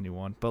not Destiny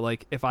 1, but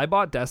like if I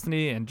bought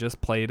Destiny and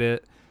just played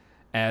it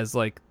as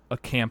like a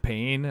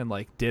campaign and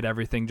like did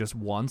everything just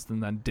once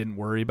and then didn't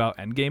worry about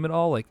endgame at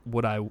all, like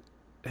would I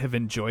have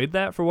enjoyed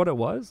that for what it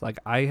was? Like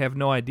I have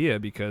no idea,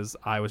 because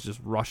I was just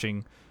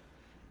rushing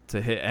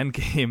to hit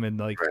endgame and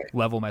like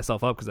level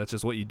myself up, because that's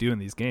just what you do in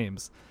these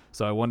games.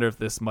 So I wonder if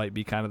this might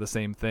be kind of the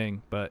same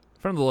thing, but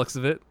from the looks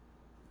of it,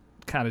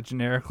 kind of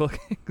generic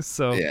looking.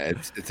 So yeah,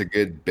 it's a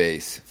good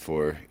base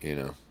for,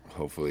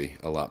 hopefully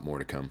a lot more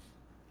to come.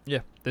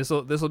 Yeah, this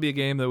will be a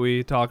game that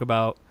we talk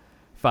about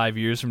 5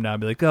 years from now and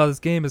be like, oh, this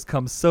game has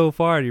come so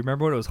far. Do you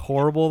remember when it was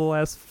horrible the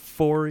last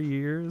 4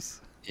 years?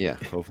 Yeah,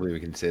 hopefully we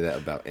can say that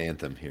about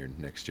Anthem here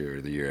next year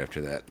or the year after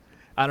that.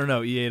 I don't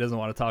know. EA doesn't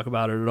want to talk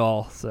about it at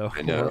all. So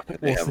I know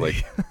they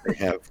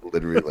have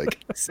literally like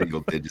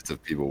single digits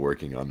of people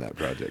working on that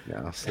project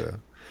now. So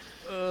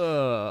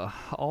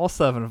all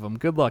 7 of them.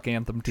 Good luck,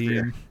 Anthem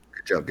team.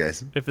 Good job,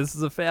 guys. If this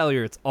is a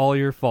failure, it's all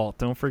your fault.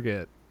 Don't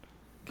forget.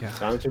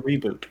 Time to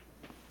reboot.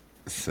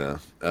 So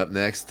up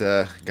next,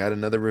 got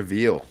another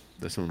reveal.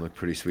 This one looked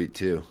pretty sweet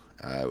too.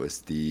 It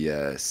was the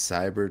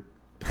Cyberpunk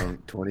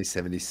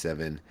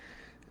 2077.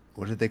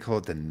 What did they call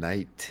it? The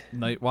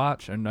Night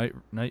Watch or Night.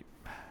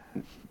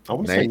 I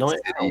want to say Night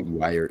City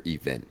Wire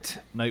event.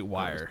 Night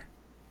Wire.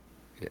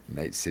 Yeah,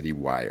 Night City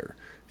Wire.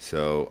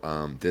 So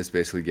this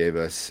basically gave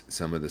us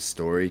some of the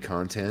story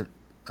content.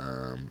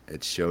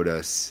 It showed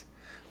us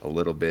a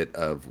little bit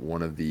of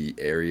one of the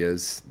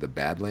areas, the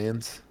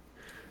Badlands.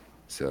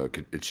 So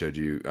it showed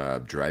you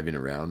driving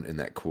around in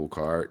that cool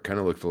car. It kind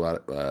of looked a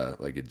lot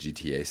like a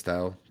GTA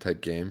style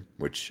type game,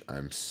 which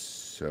I'm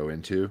so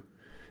into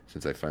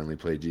since I finally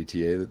played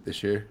GTA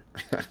this year.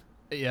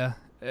 Yeah,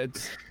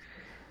 it's.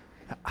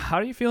 How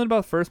are you feeling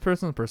about first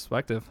person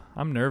perspective?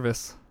 I'm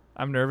nervous.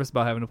 I'm nervous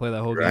about having to play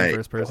that whole game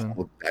first person.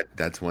 Well,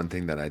 that's one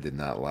thing that I did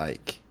not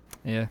like.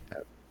 Yeah,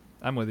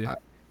 I'm with you.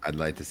 I'd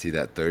like to see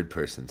that third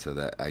person so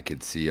that I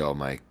could see all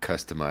my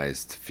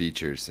customized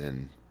features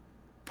and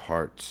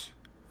parts,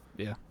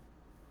 Yeah,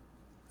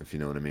 if you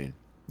know what I mean.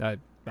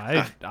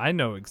 I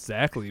know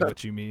exactly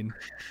what you mean.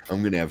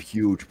 I'm gonna have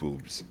huge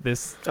boobs.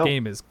 This Oh.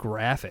 game is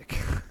graphic.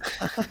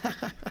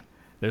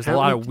 There's a How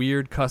lot we- of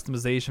weird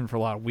customization for a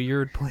lot of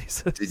weird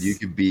places. Dude, you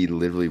can be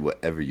literally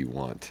whatever you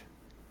want.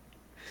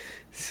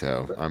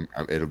 So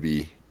it'll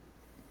be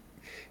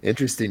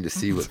interesting to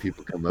see what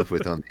people come up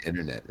with on the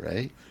internet,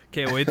 right?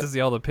 Can't wait to see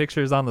all the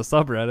pictures on the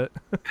subreddit.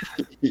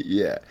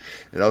 Yeah.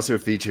 It also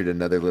featured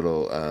another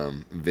little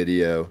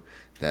video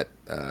that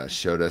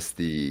showed us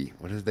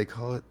what did they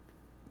call it?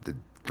 The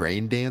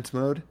brain dance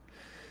mode.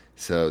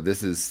 So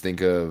this is,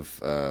 think of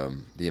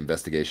the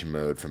investigation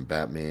mode from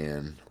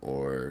Batman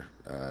or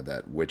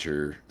that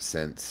Witcher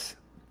sense,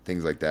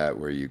 things like that,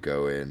 where you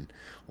go in,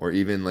 or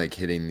even like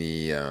hitting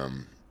the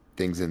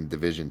things in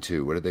Division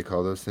 2. What did they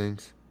call those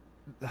things?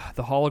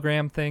 The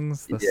hologram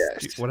things,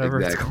 Yes, whatever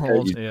exactly. it's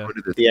called. You Yeah. go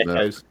to this The mode,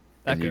 echoes.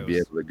 and you'd be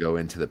Echoes. able to go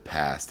into the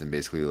past and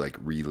basically like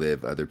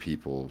relive other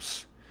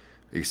people's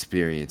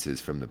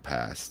experiences from the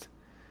past.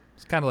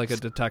 It's kind of like a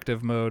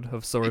detective mode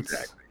of sorts.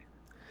 Exactly.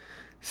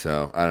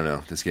 So I don't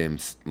know. This game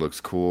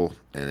looks cool,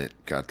 and it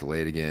got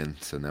delayed again.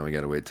 So now we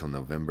got to wait till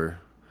November.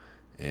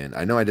 And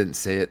I know I didn't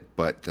say it,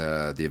 but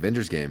the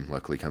Avengers game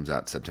luckily comes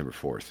out September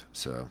 4th.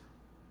 So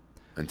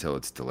until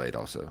it's delayed,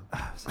 also.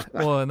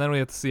 Well, and then we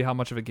have to see how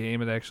much of a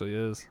game it actually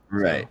is.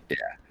 Right. Yeah.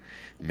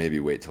 Maybe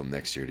wait till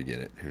next year to get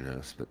it. Who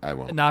knows? But I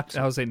won't.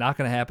 I would say not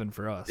going to happen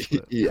for us.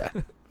 But Yeah.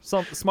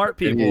 some smart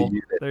Any of people.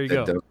 you There you that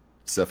go. Don't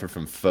suffer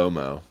from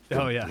FOMO.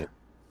 Oh yeah.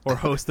 Or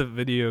host a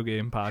video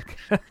game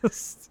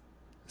podcast.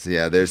 So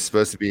yeah, there's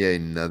supposed to be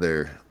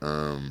another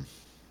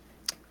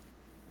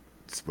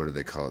what do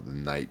they call it? The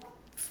night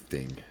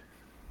thing.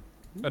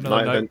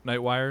 Another Night-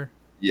 Nightwire.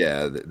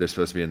 Yeah, there's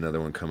supposed to be another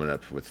one coming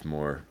up with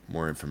more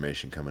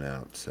information coming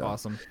out. So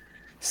Awesome.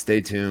 stay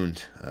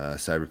tuned.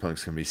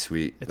 Cyberpunk's gonna be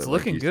sweet. It's but like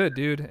looking you good,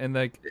 dude. And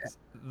like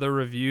the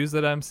reviews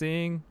that I'm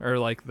seeing are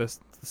like the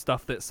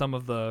stuff that some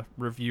of the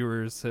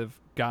reviewers have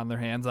gotten their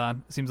hands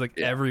on. It seems like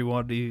Yeah.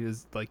 everybody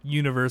is like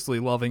universally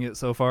loving it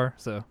so far.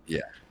 So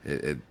said,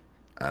 it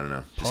I don't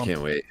know. Just Pumped.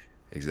 can't wait.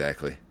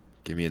 Exactly.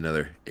 Give me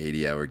another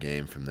 80-hour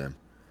game from them.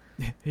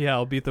 yeah,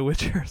 I'll beat The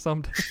Witcher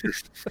someday.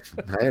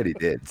 I already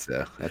did,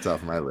 so that's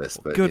off my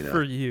list. But Good you know,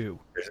 for you.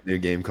 there's a new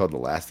game called The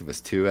Last of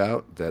Us 2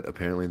 out that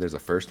apparently there's a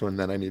first one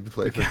that I need to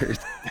play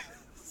first.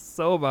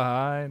 So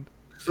behind.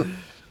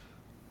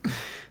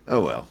 Oh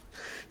well.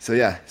 So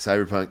yeah,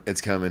 Cyberpunk,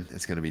 it's coming.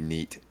 It's gonna be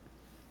neat.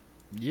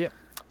 Yep.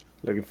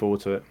 Looking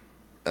forward to it.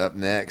 Up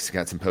next,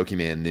 got some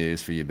Pokemon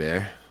news for you,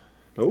 Bear.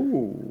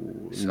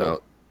 Oh,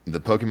 So the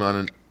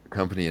Pokemon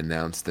Company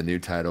announced the new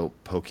title,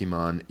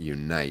 Pokemon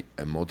Unite,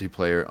 a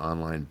multiplayer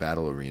online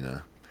battle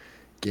arena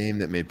game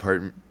that made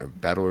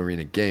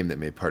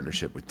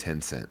partnership with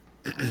Tencent.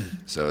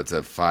 So it's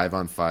a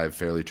 5-on-5,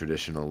 fairly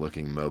traditional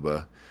looking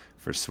MOBA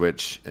for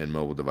Switch and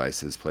mobile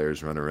devices.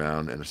 Players run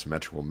around in a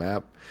symmetrical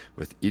map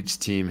with each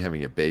team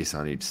having a base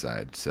on each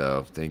side.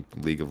 So think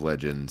League of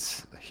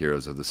Legends,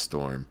 Heroes of the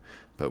Storm,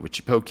 but with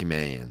your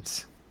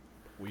Pokemans.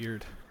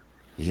 Weird.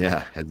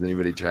 Yeah, has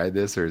anybody tried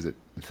this, or is it?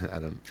 I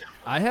don't.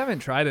 I haven't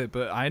tried it,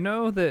 but I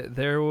know that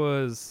there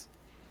was.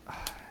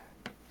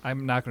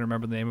 I'm not going to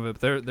remember the name of it,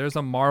 but there's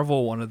a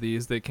Marvel one of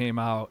these that came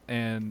out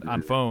and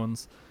on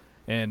phones,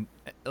 and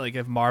like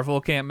if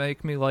Marvel can't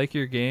make me like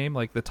your game,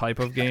 like the type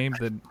of game,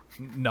 then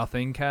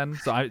nothing can.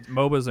 So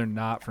MOBAs are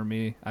not for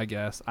me, I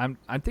guess. I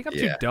think I'm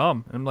too Yeah.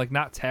 dumb. I'm like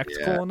not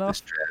tactical The enough.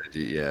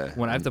 strategy, yeah.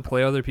 When I have to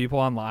play other people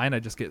online, I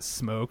just get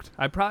smoked.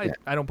 I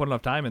don't put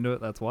enough time into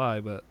it. That's why,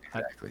 but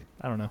Exactly.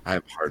 I don't know. I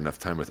have a hard enough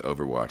time with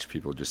Overwatch.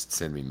 People just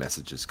send me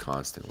messages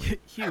constantly.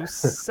 You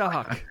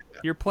suck.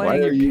 You're Why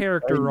playing are your you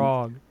character playing-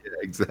 wrong. Yeah,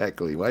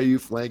 exactly. Why are you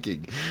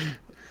flanking?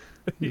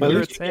 You're Well, a at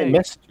least you get tank.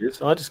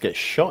 messages. I just get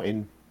shot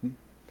in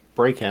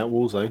Breakout,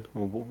 Warzone,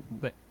 or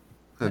That's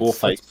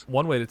Warface.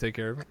 One way to take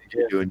care of it.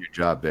 You're doing your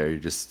job, Bear. You're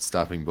just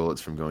stopping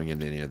bullets from going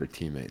into any other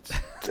teammates.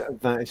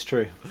 That is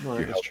true. You're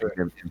That is helping true.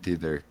 them empty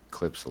their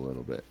clips a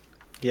little bit.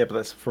 Yeah, but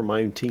that's from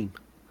my own team.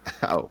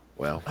 Oh,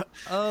 well.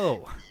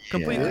 Oh,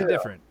 completely Yeah.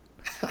 different.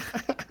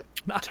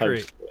 Not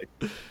great.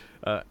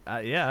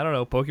 Totally. Yeah, I don't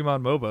know.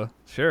 Pokemon MOBA.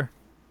 Sure.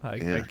 I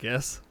Yeah.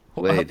 guess.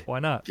 Blade. Why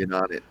not? Get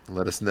on it.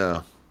 Let us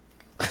know.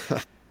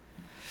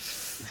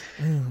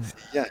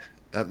 Yeah.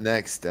 Up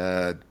next,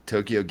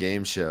 Tokyo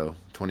Game Show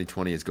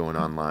 2020 is going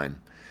online.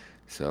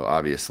 So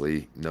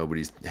obviously,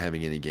 nobody's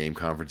having any game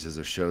conferences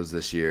or shows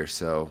this year.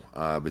 So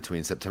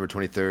between September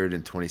 23rd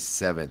and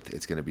 27th,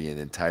 it's going to be an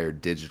entire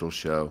digital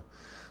show.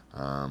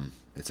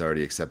 It's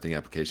already accepting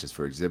applications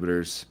for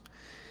exhibitors.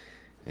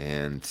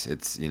 and it's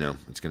it's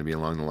going to be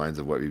along the lines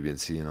of what we've been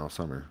seeing all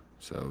summer.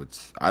 So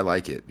I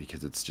like it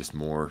because it's just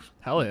more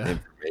Hell yeah.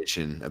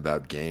 information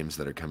about games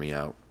that are coming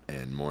out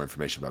and more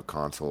information about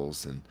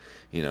consoles, and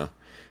you know,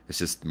 it's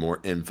just more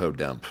info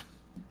dump.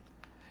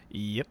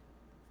 Yep.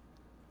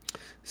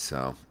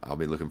 So I'll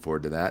be looking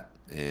forward to that,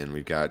 and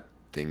we've got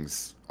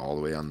things all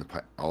the way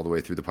all the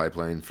way through the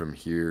pipeline from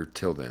here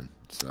till then.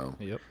 So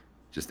Yep.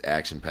 just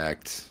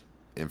action-packed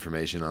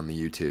information on the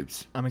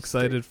YouTubes. I'm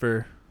excited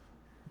for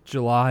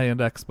July and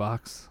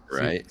Xbox.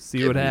 Right. See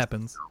Give what me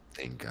happens.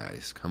 something,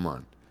 guys. Come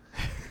on.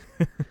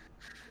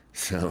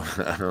 So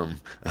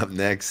up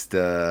next,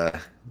 the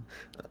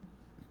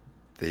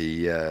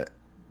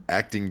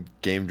acting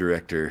game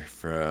director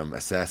from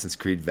Assassin's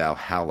Creed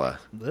Valhalla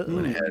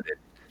went ahead and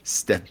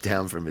stepped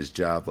down from his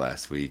job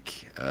last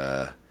week.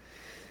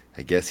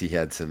 I guess he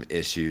had some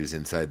issues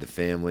inside the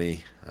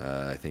family.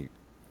 I think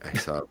I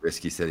saw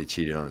Risky said he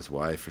cheated on his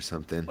wife or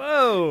something.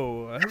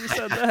 Whoa! Who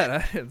said that?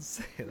 I didn't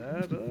say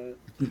that.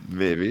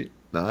 Maybe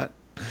not.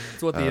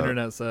 That's what the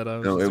internet said. I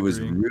was No, just it was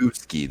agreeing.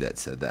 Ruski that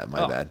said that.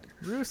 My bad.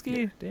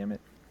 Ruski, damn it.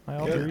 My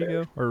alter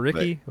ego. Or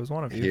Ricky. It was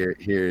one of you.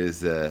 Here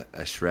is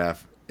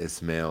Ashraf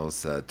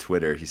Ismail's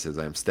Twitter. He says,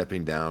 I am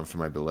stepping down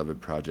from my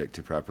beloved project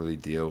to properly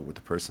deal with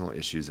the personal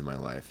issues in my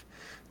life.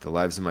 The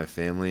lives of my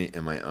family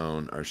and my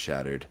own are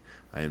shattered.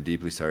 I am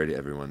deeply sorry to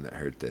everyone that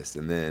heard this.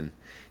 And then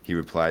he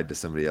replied to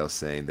somebody else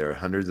saying, there are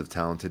hundreds of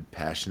talented,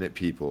 passionate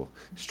people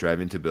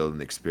striving to build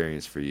an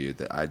experience for you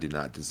that I do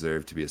not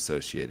deserve to be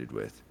associated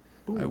with.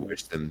 I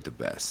wish them the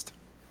best.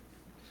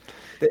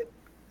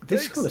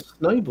 This kind of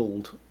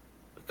snowballed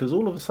because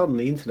all of a sudden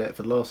the internet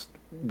for the last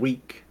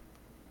week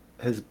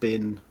has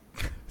been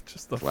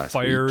Just the Last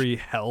fiery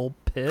hell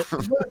pit.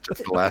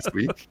 Just the last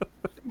week.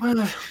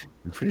 well,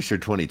 I'm pretty sure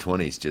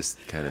 2020's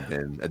just kind of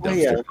been a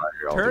dumpster yeah.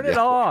 fire Turn it altogether.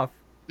 off.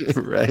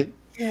 Right?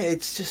 yeah,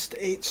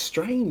 it's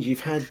strange.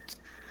 You've had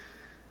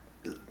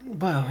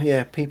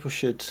yeah, people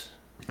should.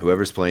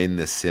 Whoever's playing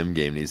this sim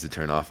game needs to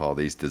turn off all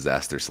these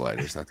disaster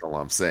sliders. That's all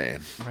I'm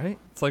saying. Right?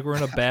 It's like we're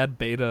in a bad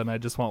beta and I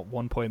just want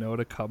 1.0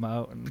 to come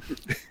out and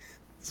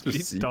be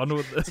See- done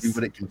with See this.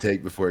 what it can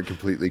take before it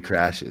completely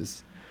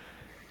crashes.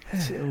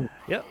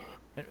 Yep.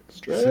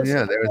 So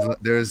yeah,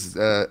 there's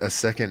a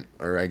second,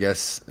 or I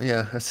guess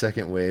a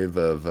second wave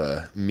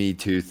of Me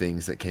Too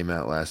things that came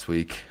out last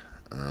week,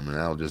 and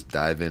I'll just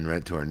dive in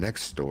right to our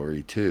next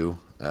story too.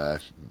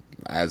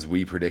 As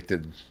we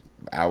predicted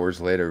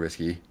hours later,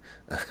 Risky,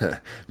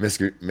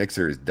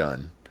 Mixer is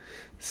done.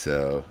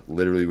 So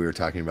literally, we were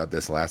talking about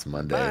this last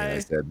Monday, and I Bye.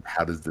 said,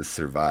 "How does this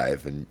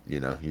survive?" And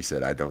you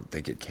said, "I don't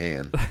think it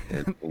can."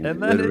 And, And then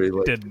literally, it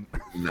like, didn't.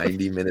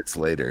 90 minutes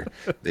later,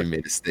 they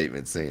made a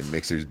statement saying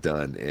Mixer's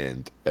done,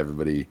 and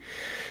everybody,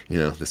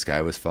 the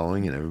sky was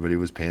falling, and everybody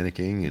was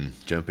panicking and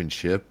jumping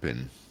ship,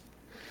 and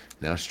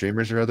now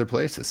streamers are other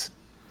places.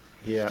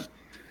 Yeah,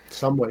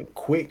 some went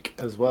quick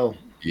as well.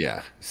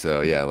 Yeah.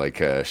 So yeah,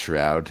 like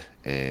Shroud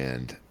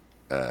and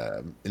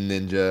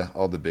Ninja,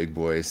 all the big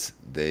boys,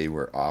 they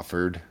were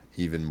offered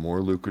even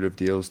more lucrative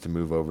deals to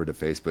move over to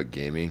Facebook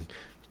Gaming,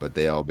 but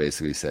they all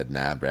basically said,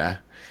 nah, brah,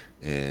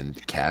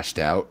 and cashed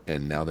out,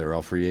 and now they're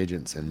all free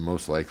agents, and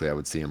most likely I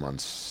would see them on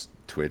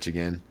Twitch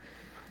again.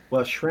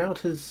 Well, Shroud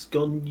has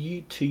gone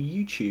to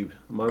YouTube.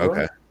 Am I Okay.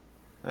 right?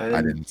 I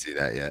And didn't see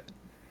that yet.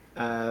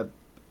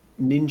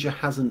 Ninja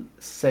hasn't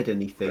said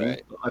anything.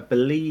 Right. I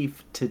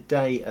believe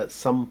today at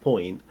some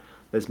point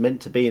there's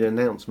meant to be an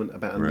announcement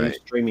about a new Right.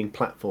 streaming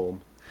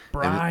platform.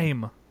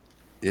 Brime.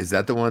 Is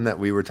that the one that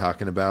we were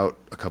talking about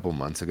a couple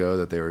months ago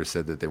that they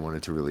said that they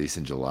wanted to release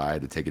in July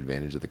to take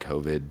advantage of the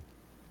COVID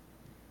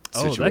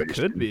Oh, that situation?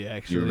 could be,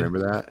 actually. You remember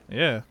that?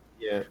 Yeah.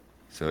 Yeah.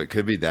 So it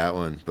could be that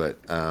one, but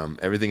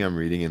everything I'm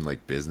reading in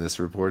like business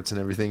reports and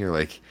everything are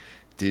like,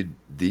 dude,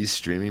 these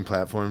streaming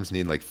platforms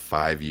need like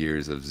 5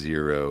 years of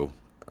zero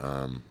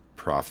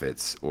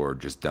profits or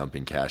just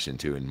dumping cash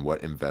into, and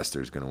what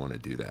investor is going to want to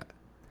do that?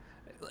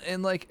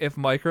 And like if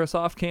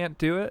Microsoft can't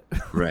do it,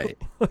 Right.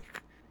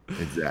 like,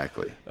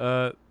 Exactly.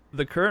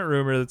 the current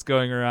rumor that's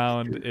going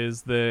around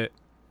is that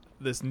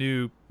this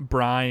new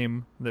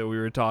Brime that we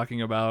were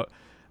talking about,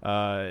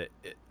 the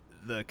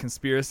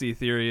conspiracy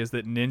theory is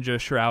that Ninja,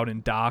 Shroud,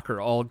 and Doc are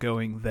all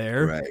going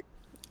there. Right.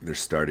 They're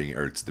starting,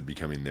 or it's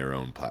becoming their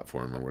own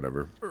platform or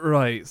whatever.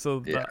 Right.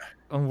 So, Yeah.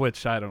 on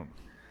which I don't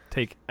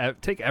take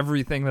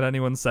everything that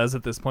anyone says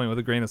at this point with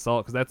a grain of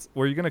salt, because that's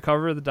where you're going to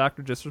cover the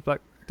Doctor I was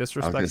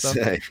disrespect going to stuff.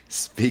 say,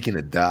 speaking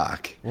of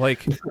Doc,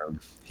 Like,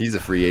 he's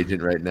a free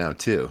agent right now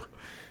too.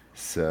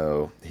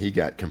 So he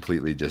got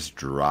completely just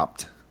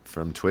dropped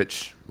from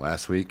Twitch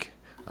last week,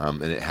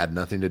 and it had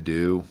nothing to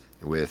do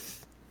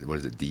with, what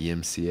is it,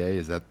 DMCA?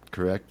 Is that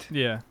correct?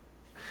 yeah.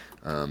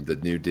 The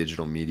new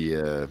Digital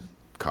Media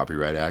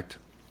Copyright Act.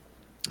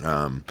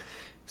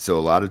 So a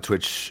lot of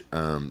Twitch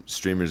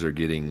streamers are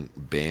getting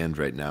banned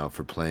right now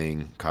for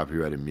playing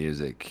copyrighted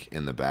music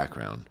in the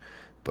background,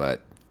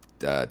 but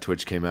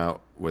Twitch came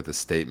out with a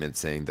statement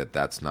saying that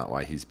that's not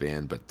why he's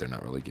banned, but they're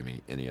not really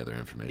giving any other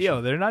information.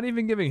 Yo, they're not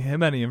even giving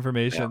him any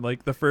information. Yeah.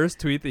 Like, the first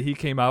tweet that he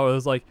came out with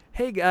was like,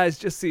 hey guys,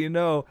 just so you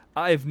know,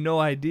 I have no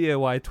idea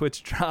why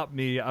Twitch dropped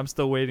me. I'm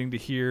still waiting to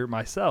hear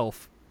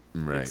myself.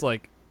 Right. It's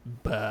like,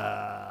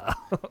 bah.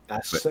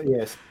 It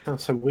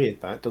sounds so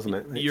weird, that, doesn't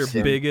it? Your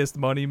biggest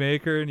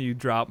moneymaker, and you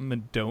drop him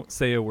and don't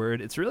say a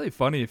word. It's really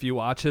funny if you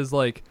watch his,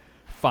 like,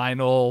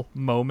 final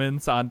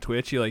moments on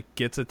Twitch. He, like,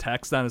 gets a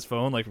text on his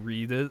phone, like,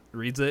 reads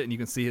it, and you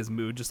can see his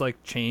mood just,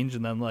 like, change,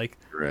 and then, like,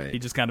 Right. he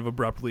just kind of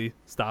abruptly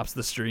stops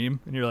the stream,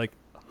 and you're like,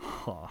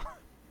 huh.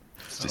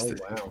 It's just Oh,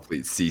 wow.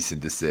 complete cease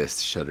and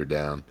desist, shut her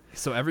down.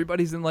 So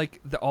everybody's in,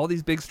 like, all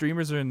these big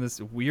streamers are in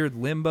this weird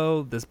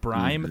limbo. This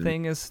Brime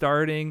thing is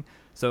starting.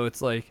 So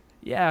it's like,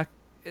 yeah,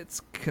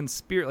 it's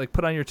like,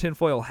 put on your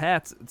tinfoil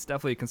hats. It's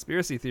definitely a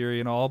conspiracy theory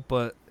and all,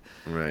 but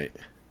Right.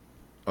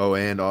 Oh,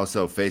 and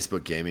also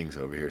Facebook Gaming's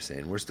over here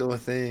saying we're still a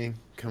thing.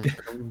 Come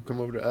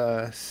over to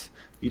us.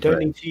 You don't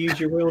need to use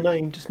your real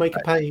name. Just make a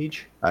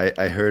page.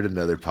 I heard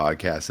another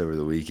podcast over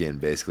the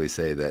weekend basically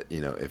say that,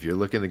 if you're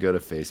looking to go to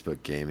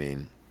Facebook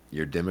Gaming,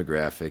 your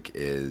demographic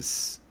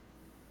is,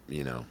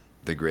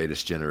 the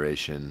greatest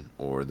generation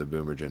or the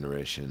boomer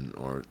generation,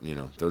 or,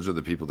 those are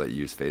the people that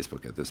use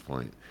Facebook at this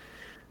point.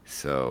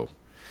 So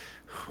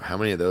how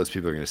many of those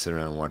people are going to sit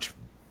around and watch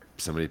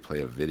somebody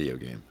play a video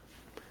game?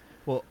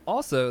 well,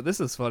 also, this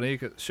is funny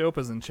because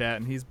Shopa's in chat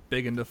and he's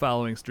big into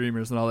following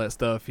streamers and all that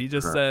stuff. He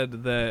just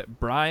said that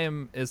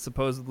Brime is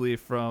supposedly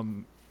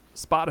from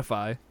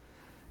Spotify,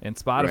 and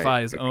Spotify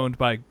Right. is owned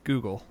by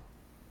Google.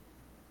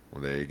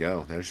 Well, there you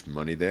go. There's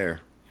money there.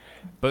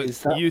 But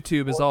Is that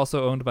YouTube is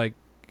also owned by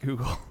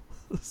Google.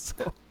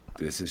 So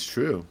This is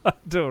true. I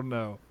don't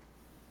know.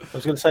 I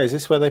was going to say, is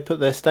this where they put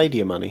their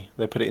Stadia money?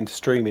 They put it into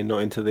streaming, not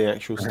into the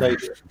actual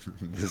Stadia.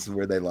 This is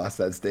where they lost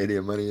that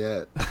stadium money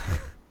at.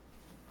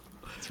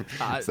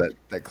 It's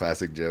that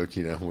classic joke,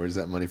 where's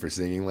that money for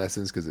singing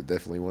lessons? Because it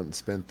definitely wasn't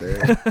spent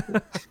there.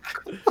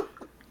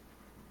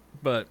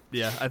 But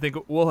yeah, I think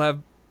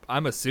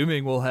I'm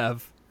assuming we'll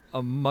have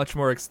a much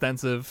more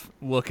extensive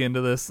look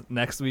into this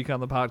next week on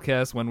the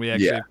podcast when we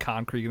actually Yeah. have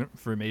concrete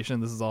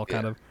information. This is all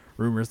kind of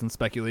rumors and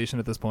speculation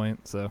at this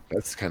point. So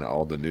That's kind of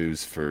all the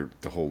news for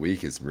the whole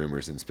week is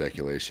rumors and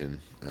speculation.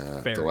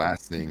 Fair. The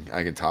last thing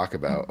I can talk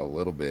about a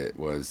little bit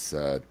was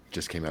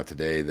just came out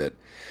today that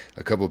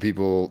a couple of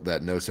people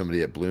that know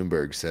somebody at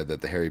Bloomberg said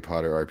that the Harry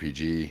Potter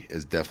RPG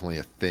is definitely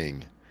a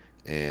thing,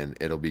 and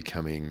it'll be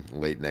coming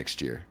late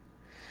next year.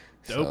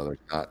 Dope. So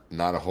there's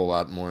not a whole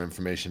lot more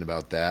information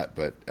about that,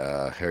 but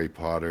Harry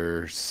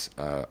Potter's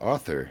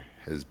author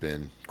has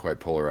been quite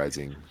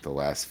polarizing the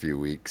last few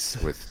weeks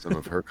with some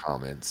of her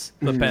comments.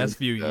 the past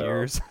few So-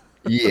 years.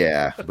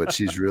 Yeah, but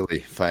she's really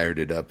fired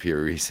it up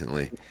here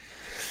recently.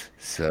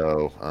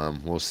 So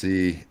we'll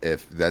see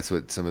if that's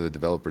what some of the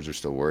developers are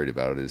still worried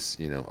about is,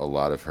 a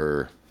lot of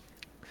her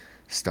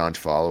staunch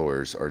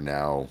followers are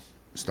now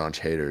staunch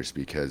haters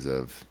because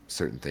of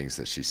certain things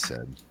that she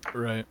said.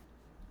 Right.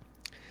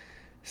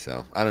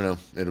 So I don't know.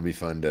 It'll be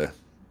fun to,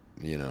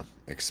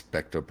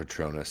 Expecto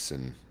Patronus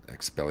and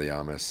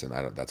Expelliarmus,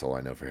 and that's all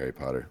I know for Harry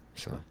Potter.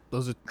 So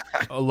Those are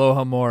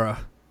Aloha Mora.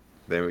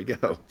 there we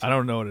go. I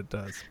don't know what it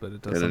does, but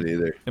it I does. don't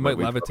either. It might But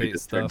we probably levitate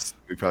just stuff.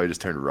 we probably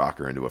just turned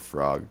Rocker into a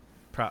frog.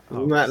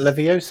 Isn't that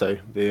Levioso,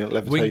 the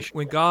levitation?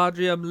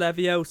 Wingardium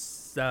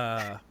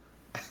Leviosa.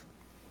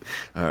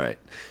 All right.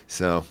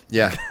 So,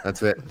 yeah,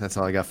 that's it. That's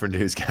all I got for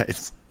news,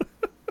 guys.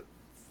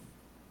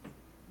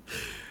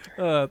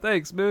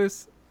 Thanks,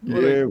 Moose.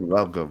 You're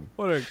welcome.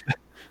 What a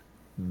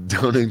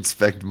Don't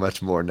expect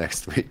much more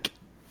next week.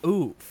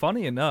 Ooh,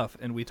 funny enough,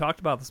 and we talked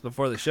about this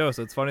before the show,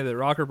 so it's funny that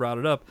Rocker brought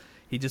it up.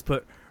 He just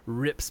put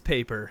rips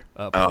paper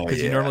up Oh, because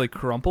you yeah. normally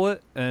crumple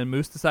it, and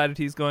Moose decided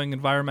he's going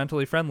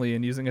environmentally friendly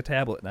and using a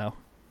tablet now.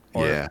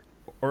 Or, Yeah.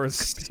 Or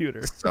his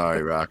computer.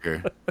 Sorry,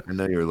 Rocker. I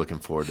know you were looking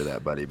forward to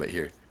that, buddy, but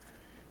here.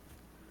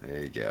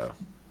 There you go.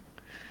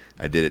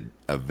 I did it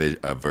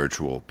a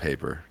virtual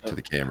paper to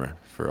the camera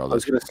for all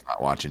those was gonna people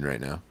not watching right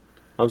now.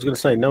 I was going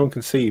to say, no one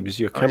can see you because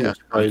your camera's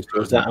yeah. closed.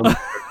 Was that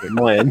at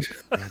my end?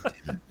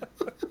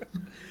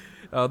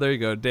 Oh, there you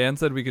go. Dan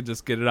said we could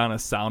just get it on a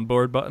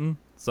soundboard button,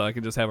 so I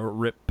could just have a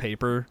rip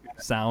paper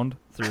sound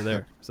through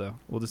there. So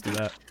we'll just do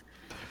that.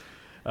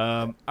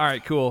 All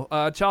right, cool.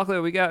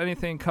 Chocolate, we got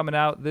anything coming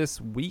out this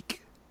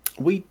week?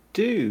 We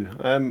do.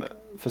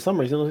 For some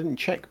reason, I didn't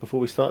check before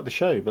we started the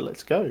show, but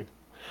let's go.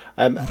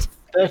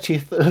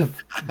 30th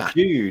of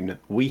June,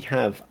 we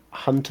have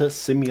Hunter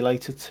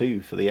Simulator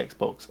 2 for the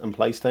Xbox and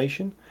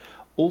PlayStation.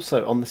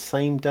 Also, on the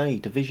same day,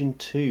 Division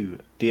 2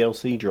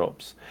 DLC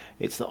drops.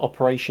 It's the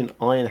Operation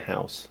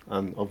Ironhouse,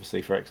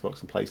 obviously for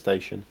Xbox and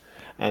PlayStation,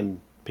 and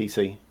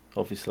PC,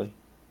 obviously.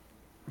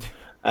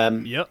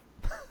 Yep.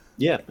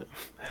 Yeah,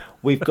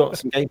 we've got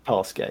some Game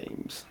Pass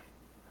games.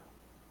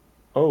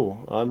 Oh,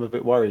 I'm a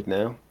bit worried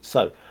now.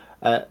 So,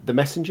 The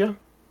Messenger.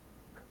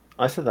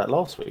 I said that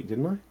last week,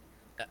 didn't I?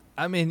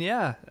 I mean,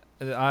 yeah.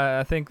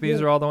 I think these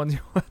are all the ones you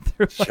went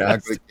through.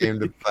 Chocolate came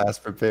to class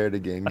prepared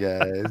again,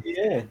 guys.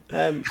 Yeah.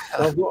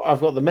 I've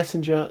got The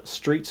Messenger,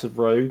 Streets of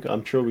Rogue.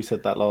 I'm sure we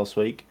said that last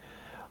week.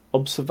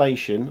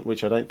 Observation,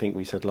 which I don't think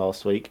we said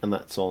last week, and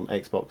that's on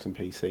Xbox and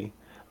PC.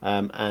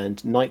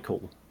 And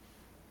Nightcall.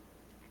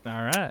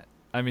 All right.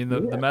 I mean,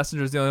 the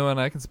Messenger's the only one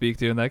I can speak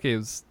to, and that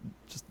game's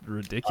just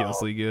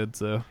ridiculously good.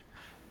 So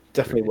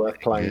Definitely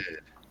worth playing,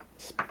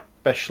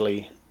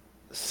 especially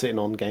sitting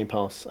on Game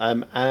Pass.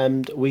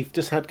 And we've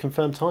just had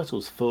confirmed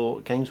titles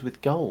for games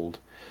with gold.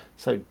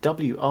 So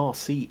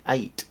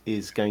WRC8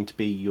 is going to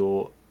be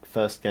your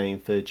first game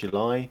for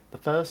July the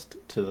 1st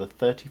to the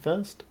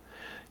 31st.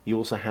 You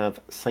also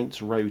have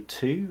Saints Row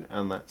 2,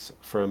 and that's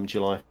from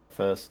July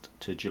 1st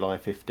to July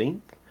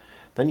 15th.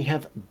 Then you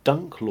have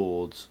Dunk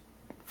Lords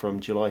from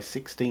July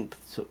 16th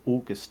to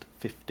August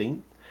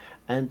 15th.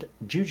 And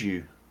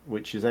Juju,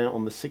 which is out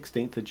on the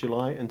 16th of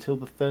July until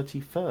the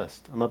 31st.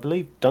 And I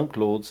believe Dunk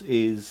Lords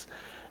is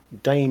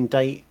day and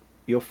date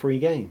your free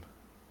game.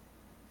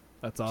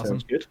 that's awesome.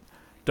 Sounds good.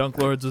 Dunk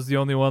Lords was the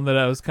only one that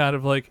I was kind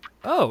of like,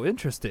 oh,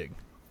 interesting.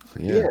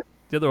 Yeah.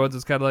 The other ones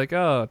was kind of like,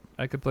 oh,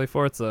 I could play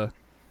Forza.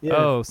 Yeah.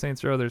 Oh,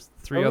 Saints Row. There's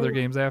 3 other Oh.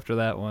 games after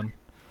that one,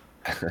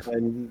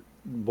 And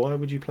why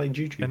would you play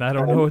Juju? and I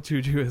don't know what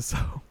Juju is, so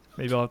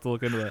maybe I'll have to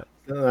look into that.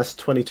 That's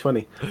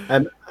 2020.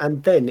 And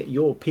then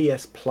your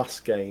PS Plus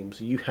games,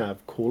 you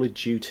have Call of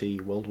Duty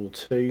World War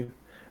II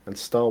and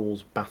Star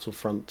Wars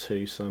Battlefront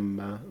 2.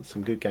 Some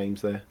good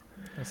games there.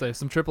 I say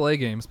some AAA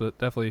games, but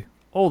definitely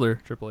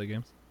older AAA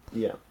games.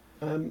 Yeah.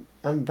 And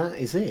that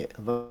is it.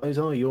 Those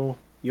are your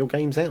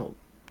games out.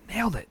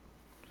 Nailed it.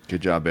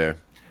 Good job, Bear.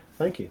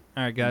 Thank you.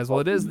 All right, guys. Well,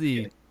 it is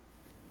the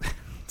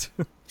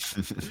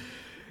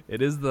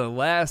it is the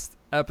last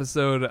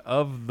episode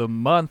of the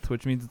month,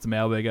 which means it's a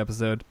mailbag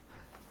episode.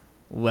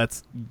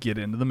 Let's get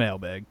into the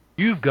mailbag.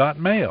 You've got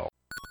mail.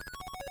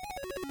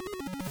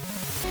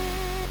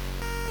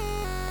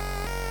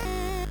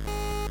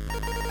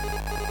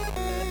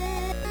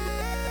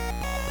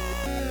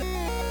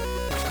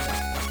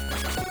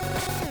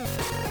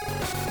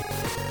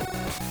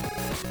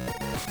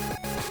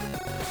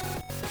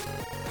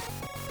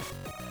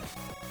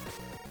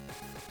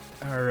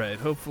 All right.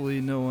 Hopefully,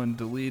 no one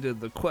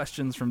deleted the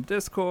questions from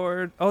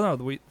Discord. Oh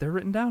no, they're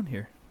written down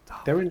here.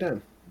 They're in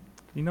down.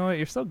 You know what?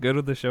 You're so good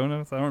with the show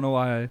notes. I don't know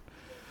why I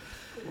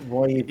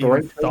Why you even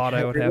broke thought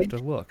I would every have week? to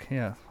look.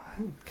 Yeah.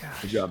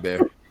 Good job, Bear.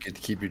 You get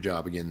to keep your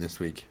job again this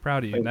week.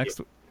 Proud of you. Thank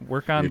Next,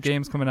 work on You're-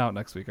 games coming out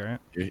next week. All right.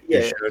 Your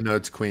Yeah. show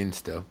notes queen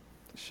still.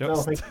 Show Oh,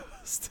 thank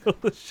still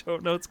the show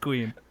notes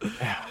queen.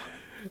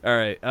 All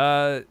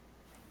right.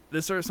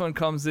 This first one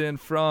comes in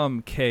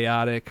from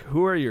Chaotic.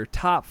 Who are your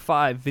top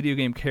 5 video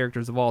game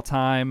characters of all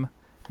time?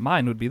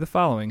 Mine would be the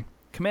following: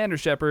 Commander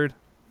Shepard,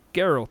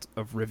 Geralt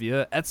of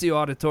Rivia, Ezio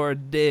Auditore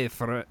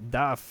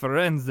da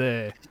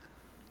Firenze,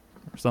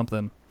 or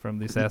something from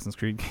the Assassin's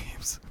Creed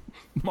games,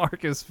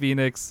 Marcus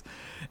Phoenix,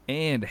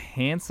 and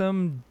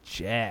Handsome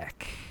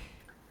Jack.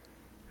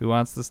 Who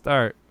wants to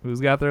start? Who's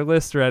got their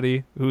list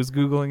ready? Who's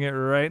Googling it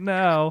right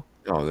now?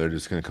 Oh, they're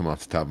just gonna come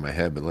off the top of my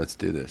head, but let's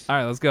do this. All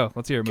right, let's go.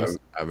 Let's hear it, Moose.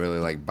 I really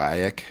like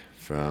Bayek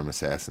from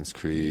Assassin's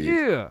Creed.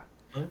 Yeah.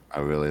 I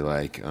really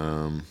like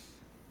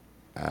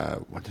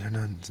what did I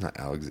know? It's not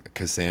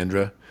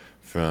Cassandra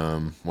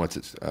from what's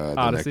it? The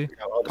Odyssey.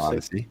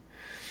 Odyssey.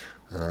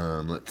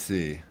 Let's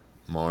see,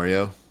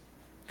 Mario,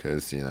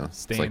 because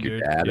it's like your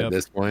Standard, dad yep. at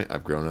this point.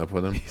 I've grown up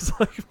with him. He's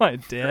like my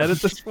dad at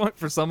this point.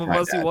 For some of My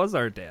us, he dad. was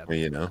our dad.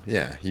 Well,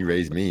 yeah, he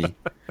raised me.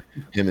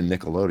 Him and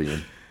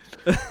Nickelodeon.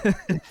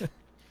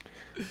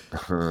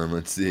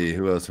 Let's see,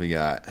 who else we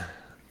got?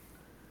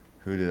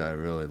 Who did I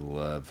really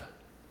love?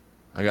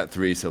 I got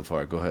 3 so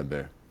far. Go ahead,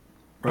 Bear.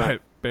 All right,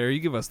 Barry,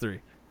 you give us 3.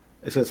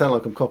 It's going to sound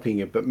like I'm copying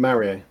you, but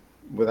Mario,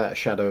 without a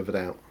shadow of a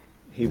doubt,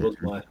 he was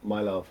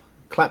my love.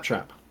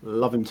 Claptrap,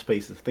 love him to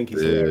pieces. Think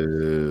he's hilarious.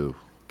 Boo.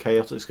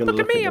 Chaotic's going to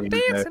look at me. I'm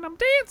dancing. I'm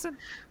dancing.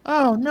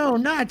 Oh no,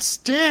 not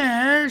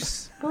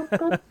stairs.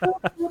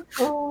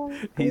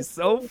 He's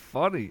so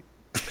funny.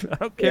 I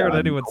don't care what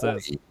anyone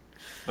says.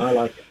 I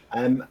like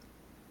it.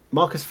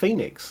 Marcus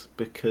Phoenix,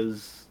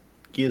 because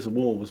Gears of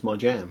War was my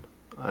jam,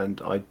 and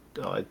I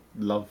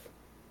love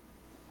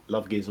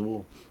Gears of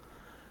War.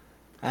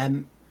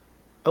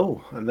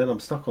 Oh, and then I'm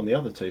stuck on the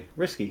other 2.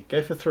 Risky,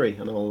 go for 3,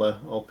 and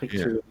I'll pick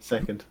 2 in a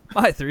second.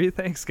 My 3,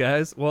 thanks,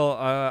 guys. Well,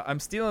 I'm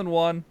stealing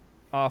 1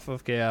 off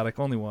of Chaotic,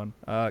 only 1.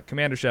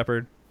 Commander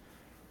Shepard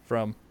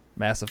from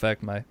Mass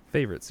Effect, my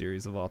favorite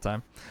series of all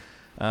time.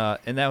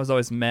 And that was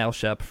always male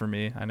Shep for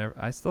me.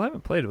 I still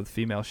haven't played it with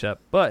female Shep,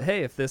 but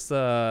hey, if this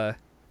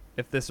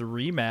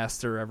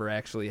remaster ever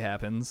actually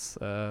happens,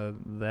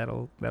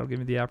 that'll give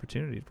me the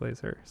opportunity to play as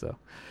her. So,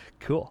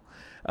 cool.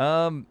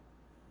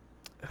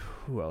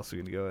 Who else are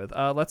we gonna go with?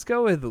 Let's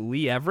go with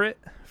Lee Everett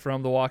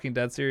from the Walking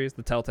Dead series,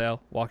 the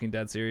Telltale Walking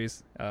Dead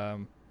series.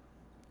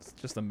 It's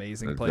just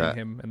amazing Is playing that,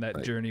 him and that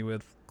like, journey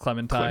with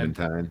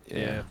Clementine.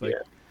 Yeah. Like,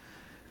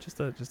 just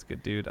a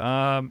good dude.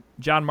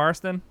 John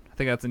Marston. I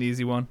think that's an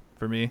easy one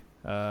for me.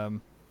 Yeah,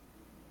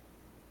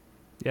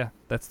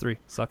 that's 3.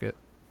 Suck it.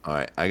 All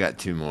right, I got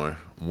 2 more.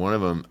 one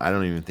of them, I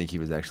don't even think he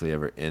was actually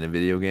ever in a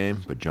video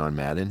game, but John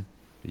Madden,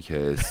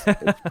 because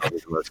it's probably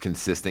the most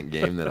consistent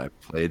game that I've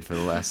played for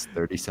the last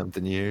 30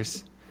 something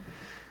years.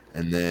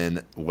 And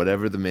then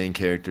whatever the main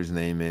character's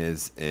name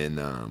is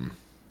in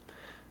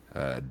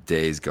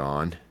Days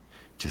Gone,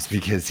 just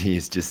because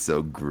he's just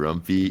so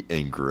grumpy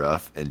and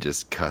gruff and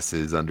just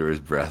cusses under his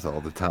breath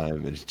all the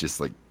time. And it's just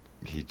like,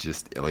 he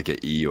just like an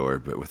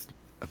Eeyore, but with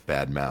a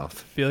bad mouth.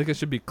 I feel like it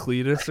should be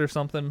Cletus or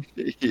something.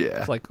 Yeah.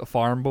 It's like a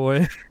farm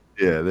boy.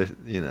 Yeah,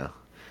 you know.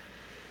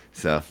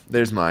 So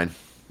there's mine.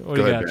 What Go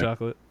do you ahead, got, Brad.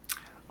 Chocolate?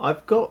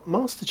 I've got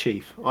Master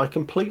Chief. I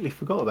completely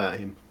forgot about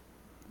him.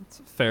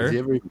 It's fair. Has he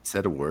ever even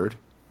said a word?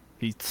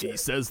 He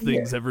says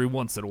things every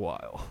once in a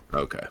while.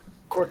 Okay.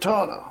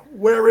 Cortana,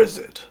 where is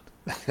it?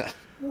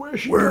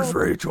 Where's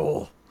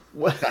Rachel?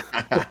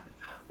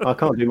 I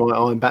can't do my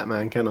I'm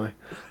Batman, can I?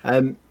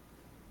 And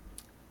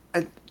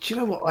do you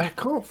know what? I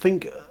can't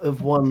think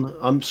of one.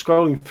 I'm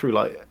scrolling through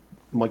like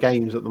my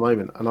games at the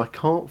moment, and I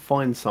can't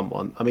find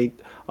someone. I mean,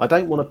 I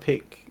don't want to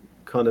pick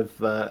kind of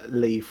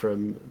Lee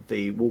from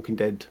the Walking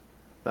Dead,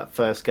 that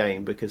first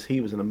game, because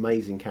he was an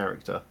amazing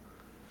character.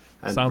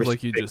 And Sounds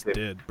like you respected. just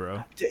did,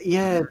 bro.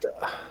 Yeah,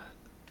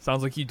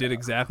 Sounds like you did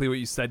exactly what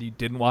you said you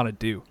didn't want to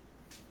do.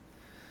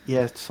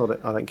 yeah. Sod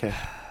it. I don't care.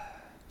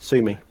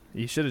 Sue me.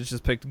 You should have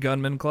just picked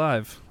Gunman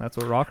Clive. That's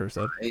what Rocker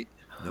said. Right?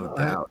 No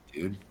doubt,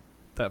 dude.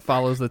 That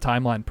follows the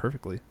timeline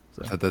perfectly.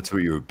 So. I thought that's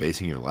what you were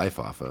basing your life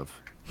off of.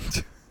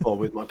 Or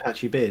with my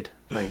patchy beard.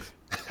 Thanks.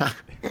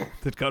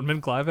 Did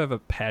Gunman Clive have a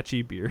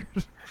patchy beard?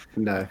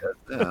 No,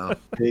 No.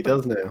 he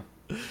does now.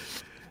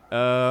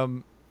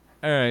 All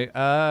right.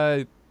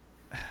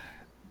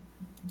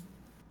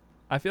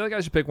 I feel like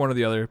I should pick one or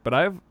the other, but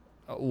I have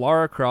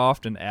Lara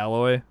Croft and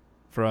Aloy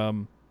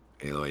from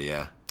Aloy,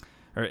 yeah.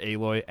 or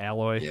Aloy.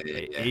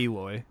 Yeah.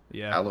 Aloy.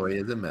 Yeah. Alloy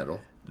is a metal.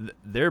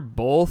 They're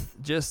both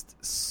just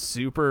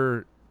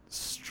super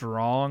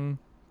strong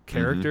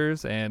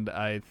characters, and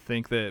I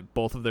think that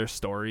both of their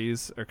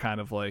stories are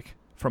kind of like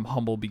from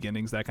humble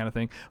beginnings, that kind of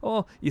thing.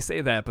 Oh, you say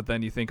that, but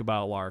then you think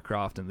about Lara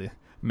Croft and the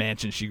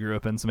mansion she grew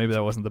up in, so maybe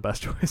that wasn't the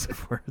best choice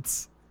of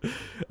words.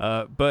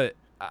 But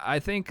I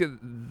think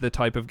the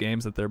type of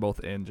games that they're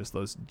both in, just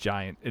those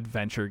giant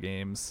adventure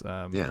games,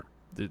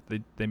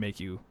 they make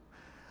you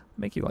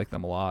like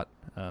them a lot.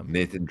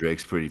 Nathan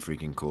Drake's pretty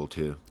freaking cool,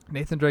 too.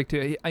 Nathan Drake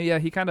too.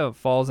 He kind of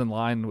falls in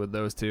line with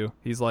those two.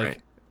 He's like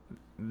Right.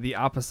 the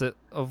opposite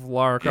of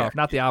Lara Croft,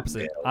 not the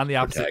opposite, male on the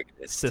opposite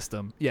protagonist.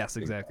 system. Yes,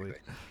 exactly.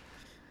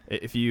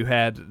 If you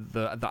had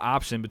the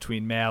option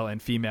between male and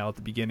female at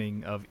the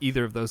beginning of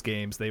either of those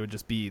games, they would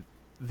just be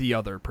the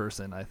other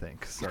person, I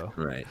think. So,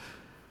 Right.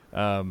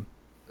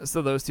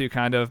 so those two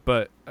kind of,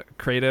 but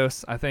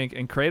Kratos, I think,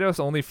 and Kratos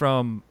only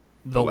from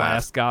the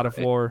last God of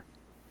War,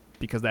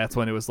 because that's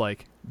when it was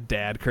like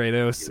Dad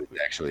Kratos. He was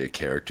actually a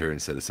character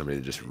instead of somebody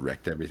that just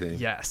wrecked everything.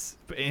 Yes,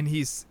 and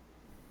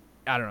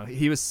I don't know,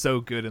 he was so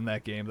good in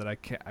that game that I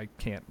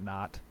can't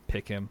not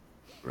pick him.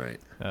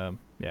 Right.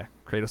 Yeah,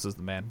 Kratos is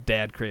the man.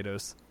 Dad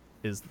Kratos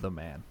is the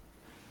man.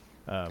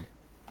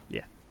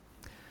 Yeah.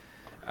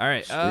 All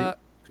right. Sweet.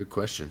 Good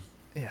question.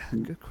 Yeah,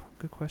 good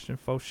question,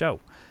 faux show.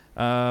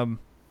 All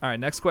right,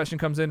 next question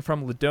comes in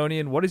from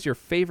Ladonian. What is your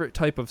favorite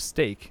type of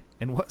steak,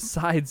 and what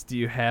sides do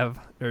you have,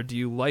 or do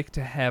you like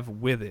to have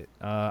with it?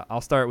 I'll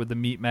start with the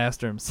meat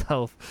master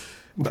himself.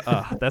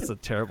 That's a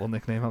terrible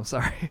nickname. I'm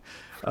sorry.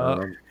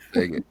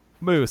 Dang it.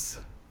 Moose,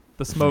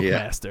 the smoke Yeah.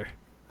 master.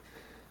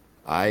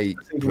 I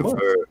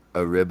prefer a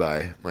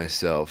ribeye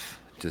myself,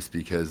 just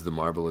because the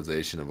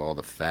marbleization of all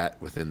the fat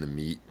within the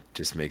meat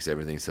just makes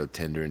everything so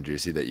tender and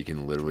juicy that you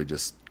can literally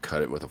just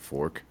cut it with a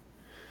fork.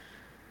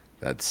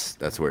 That's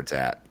where it's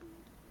at.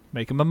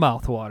 Making my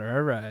mouth water.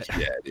 All right.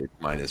 Yeah, dude,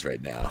 mine is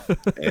right now.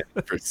 And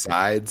for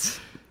sides,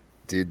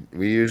 dude,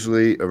 we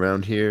usually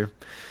around here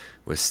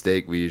with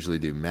steak, we usually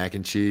do mac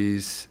and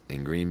cheese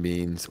and green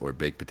beans or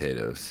baked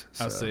potatoes.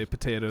 I'll So, say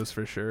potatoes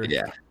for sure.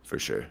 yeah, for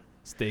sure.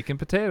 Steak and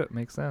potato.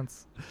 Makes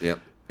sense. Yep,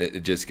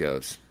 it just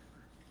goes.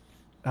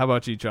 How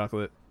about you,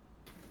 Chocolate?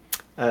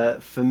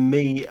 For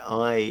me,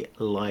 I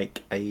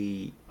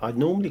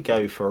normally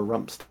go for a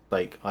rump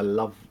steak. I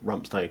love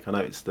rump steak. I know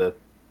it's the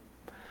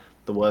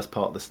worst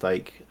part of the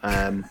steak.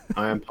 I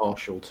am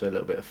partial to a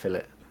little bit of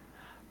fillet,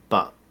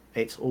 but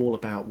it's all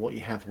about what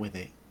you have with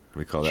it.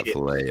 We call that Shit.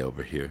 filet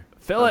over here.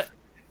 Fill it.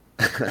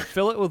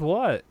 Fill it with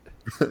what?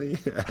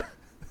 Yeah.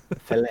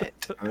 Fillet.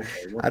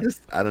 Okay.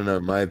 I don't know.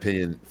 In my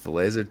opinion,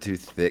 fillets are too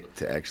thick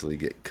to actually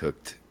get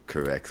cooked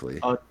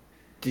correctly.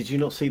 Did you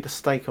not see the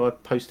steak I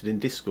posted in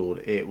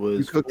Discord? It You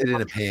was cooked it in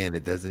a pan.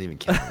 It doesn't even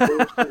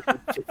count.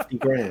 50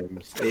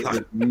 grams. It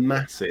was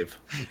massive.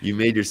 You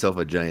made yourself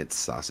a giant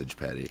sausage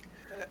patty.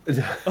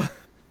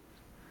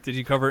 Did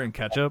you cover it in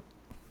ketchup?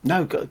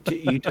 No,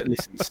 you don't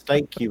listen.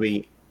 Steak you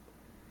eat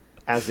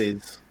as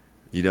is.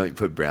 You don't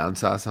put brown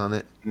sauce on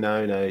it?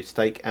 No,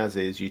 steak as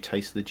is. You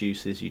taste the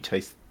juices. You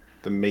taste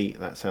the meat.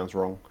 That sounds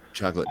wrong.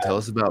 Chocolate, tell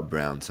us about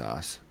brown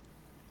sauce.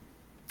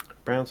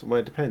 Brown sauce. Well,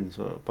 it depends.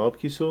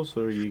 Barbecue sauce,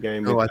 or are you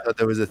going Oh, I with? thought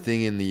there was a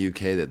thing in the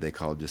UK that they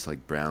called just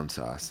like brown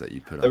sauce that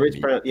you put There on is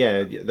meat. brown.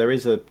 Yeah, there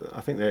is a.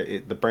 I think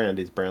the brand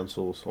is brown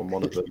sauce on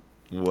one of them.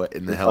 What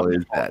in the It's hell like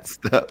is that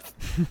stuff?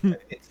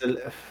 it's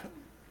a,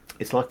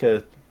 it's like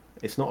a.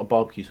 It's not a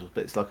barbecue sauce,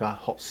 but it's like a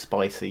hot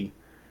spicy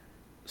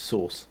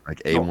sauce.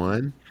 Like Not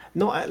A1?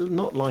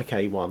 not like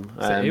A1.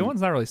 So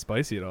A1's not really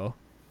spicy at all.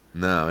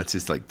 No, it's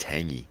just like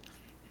tangy.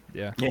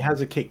 Yeah. It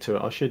has a kick to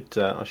it. I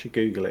should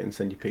Google it and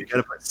send you You pictures.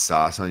 gotta put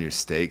sauce on your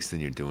steaks, then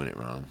you're doing it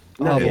wrong.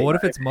 No, Oh, yeah, but what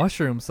if it's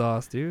mushroom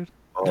sauce, dude?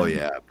 Oh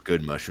yeah,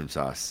 good mushroom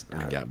sauce.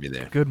 You got me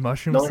there. Good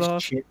mushroom nice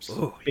sauce. chips,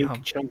 Oh, big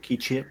yum. chunky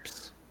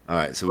chips. All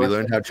right, so we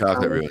learned how chocolate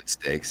Salad. ruins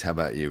steaks. How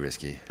about you,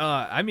 Risky?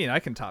 I mean, I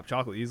can top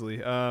chocolate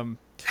easily.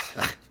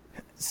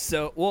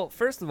 So, well,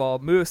 first of all,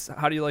 Moose,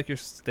 how do you like your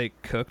steak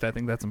cooked? I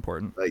think that's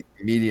important. Like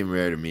medium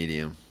rare to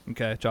medium.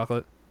 Okay,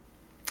 chocolate.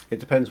 It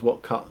depends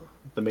what cut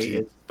the meat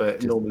is, but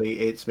Just- normally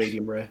it's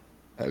medium rare.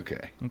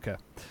 Okay. Okay.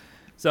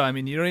 So, I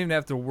mean, you don't even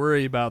have to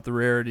worry about the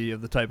rarity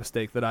of the type of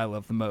steak that I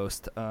love the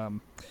most.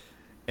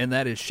 And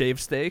that is shaved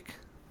steak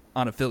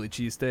on a Philly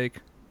cheesesteak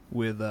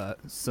with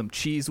some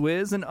cheese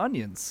whiz and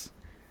onions.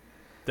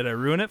 Did I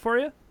ruin it for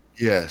you?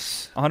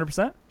 Yes.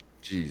 100%?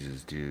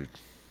 Jesus, dude.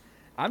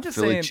 I'm just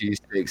Philly saying.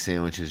 cheesesteak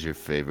sandwich is your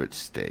favorite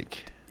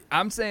steak.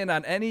 I'm saying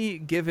on any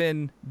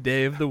given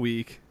day of the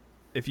week,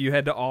 if you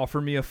had to offer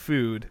me a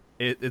food,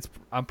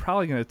 I'm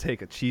probably going to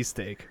take a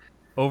cheesesteak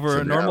over So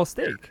a normal now-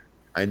 steak.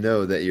 I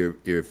know that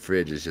your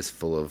fridge is just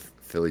full of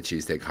Philly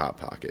cheesesteak hot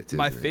pockets.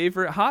 My isn't it?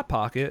 favorite hot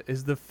pocket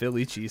is the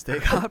Philly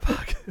cheesesteak hot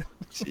pocket.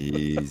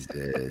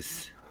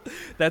 Jesus.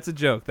 That's a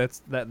joke.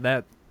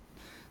 That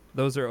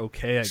those are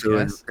okay, I So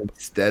guess.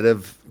 instead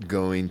of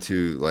going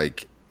to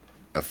like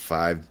a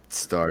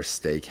 5-star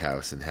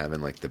steakhouse and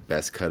having like the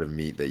best cut of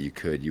meat that you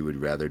could, you would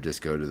rather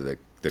just go to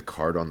the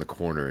cart on the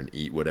corner and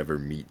eat whatever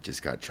meat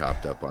just got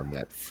chopped up on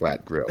that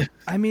flat grill.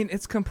 I mean,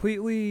 it's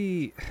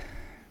completely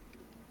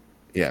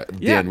Yeah,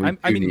 Yeah, Dan,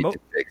 I we mean, need to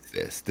fix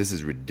this. This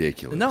is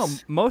ridiculous. no.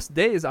 Most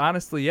days,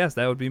 honestly, yes,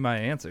 that would be my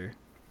answer.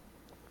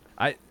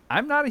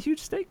 I'm not a huge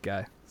steak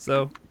guy,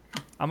 so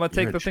I'm gonna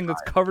take You're a the thing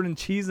that's covered in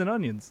cheese and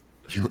onions.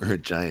 You are a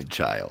giant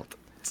child.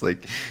 It's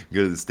like you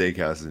go to the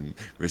steakhouse and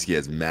Risky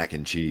has mac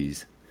and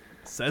cheese.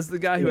 Says the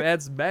guy who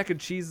adds mac and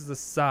cheese as a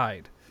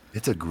side.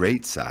 It's a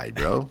great side,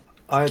 bro.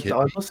 I kidding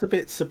me? was a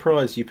bit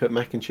surprised you put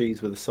mac and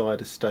cheese with a side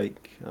of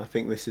steak. I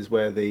think this is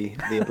where the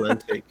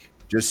Atlantic.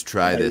 Just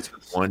try this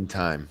Flavors. one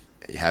time.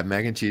 You have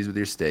mac and cheese with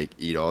your steak,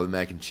 eat all the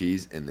mac and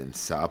cheese, and then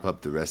sop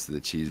up the rest of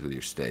the cheese with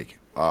your steak.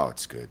 Oh,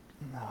 it's good.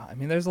 No, I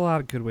mean, there's a lot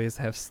of good ways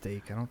to have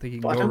steak. I don't think you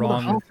But I can go don't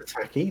want a wrong heart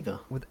attack either.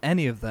 with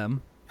any of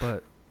them.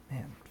 But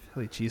man,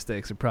 Philly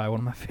cheesesteaks are probably one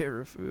of my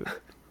favorite food.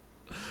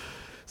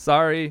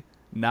 Sorry,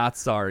 not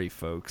sorry,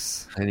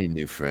 folks. I need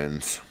new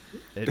friends.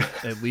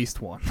 At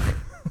least one.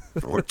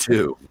 Or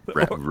two.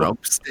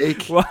 Rump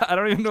steak? Well, I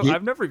don't even know.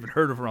 I've never even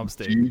heard of rump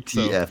steak. So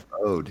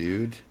GTFO,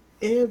 dude.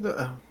 Yeah,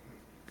 but,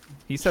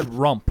 he said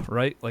rump,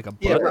 right? Like a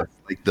butt. Yeah, That's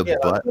like the Yeah,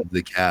 butt of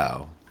the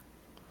cow.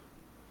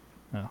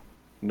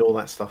 gnaw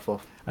that stuff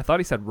off. I thought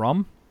he said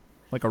rum,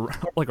 like a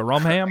like a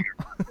rum ham.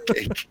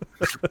 Cake.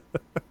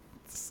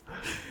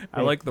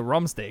 I like the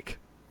rum steak.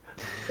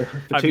 For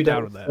I'd be two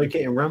down days, with that. soak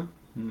it in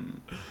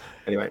rum.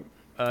 Anyway,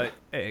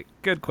 Hey,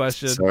 good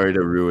question. Sorry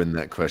to ruin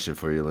that question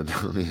for you,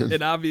 Lindonian.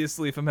 And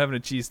obviously, if I'm having a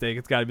cheesesteak,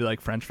 it's got to be like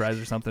French fries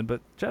or something.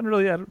 But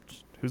generally,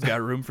 who's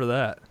got room for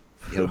that?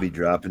 He'll be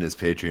dropping his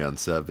Patreon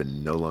sub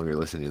and no longer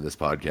listening to this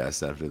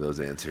podcast after those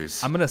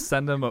answers. I'm gonna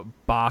send them a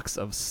box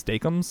of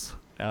steakums.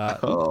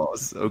 Oh,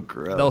 so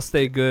gross. They'll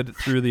stay good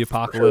through the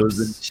Frozen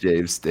apocalypse.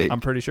 shaved steak.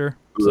 I'm pretty sure.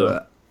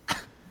 So Ugh.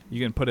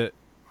 you can put it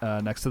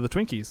next to the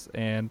Twinkies,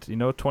 and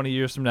 20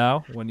 years from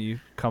now, when you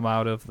come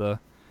out of the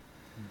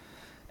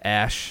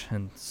ash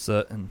and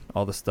soot and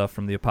all the stuff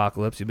from the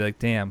apocalypse, you'd be like,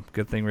 "Damn,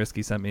 good thing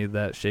Risky sent me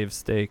that shaved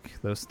steak,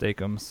 those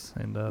steakums,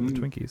 and the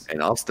Twinkies."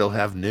 And I'll still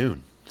have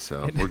noon,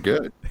 so we're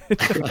good.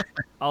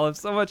 I'll have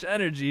so much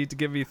energy to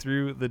get me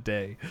through the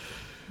day.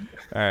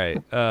 All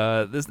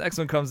right. This next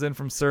one comes in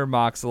from Sir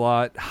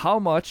Moxalot. How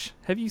much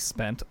have you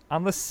spent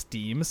on the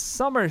Steam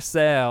Summer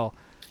Sale?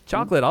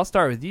 Chocolate, I'll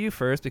start with you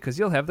first because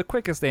you'll have the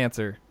quickest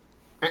answer.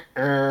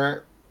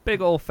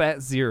 Big old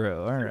fat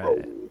 0. All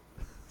right.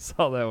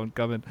 Saw that one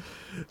coming.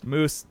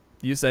 Moose,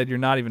 you said you're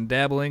not even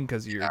dabbling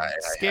because you're I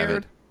scared.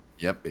 haven't-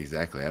 Yep,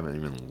 exactly. I haven't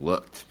even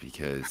looked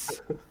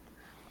because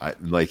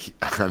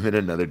I'm in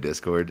another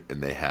Discord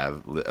and they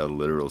have a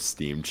literal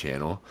Steam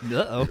channel.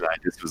 Uh-oh. And I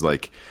just was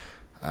like,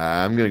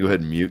 I'm gonna go ahead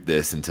and mute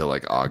this until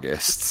like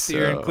August.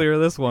 Steer and clear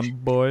of this one,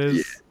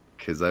 boys.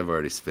 Because I've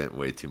already spent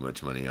way too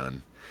much money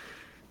on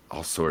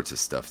all sorts of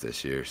stuff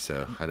this year,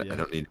 so I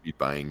don't need to be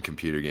buying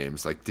computer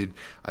games. Like, dude,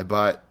 I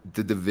bought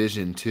The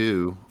Division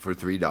 2 for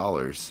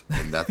 $3,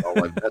 and that's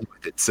all I've done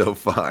with it so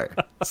far.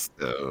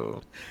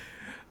 So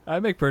I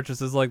make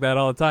purchases like that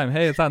all the time.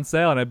 Hey, it's on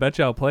sale, and I bet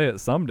you I'll play it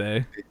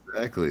someday.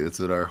 exactly, that's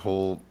what our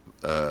whole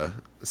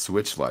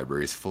Switch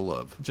library is full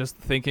of. Just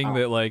thinking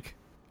that, like,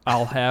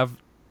 I'll have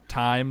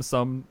time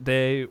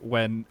someday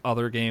when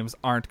other games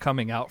aren't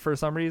coming out for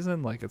some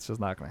reason. Like, it's just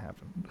not going to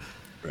happen.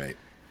 Right.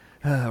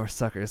 We're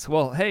suckers.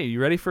 Well, hey,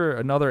 you ready for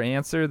another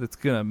answer that's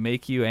going to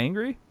make you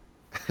angry?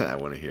 I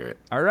want to hear it.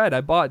 All right,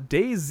 I bought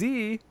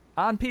DayZ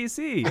on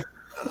PC.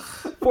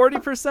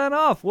 40%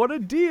 off. What a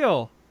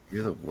deal.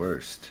 You're the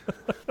worst.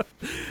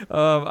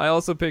 I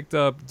also picked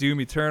up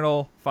Doom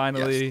Eternal,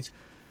 finally. Yes.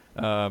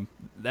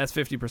 That's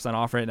 50%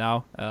 off right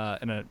now.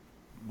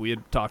 We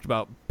had talked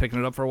about picking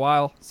it up for a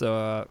while,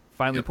 so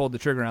finally pulled the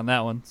trigger on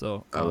that one.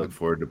 So I look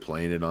forward to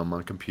playing it on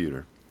my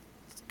computer.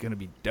 It's going to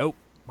be dope,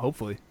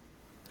 hopefully.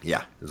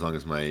 Yeah, as long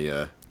as my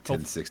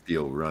 1060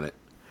 will run it.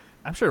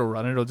 I'm sure it'll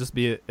run it. It'll just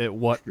be at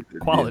what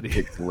quality?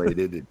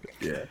 Pixelated.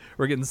 Yeah.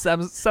 We're getting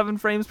 7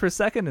 frames per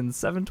second and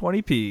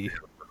 720p.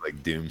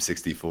 Like Doom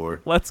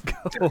 64. Let's go.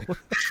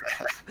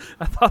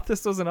 I thought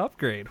this was an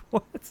upgrade.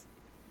 What?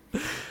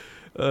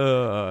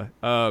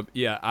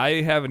 Yeah,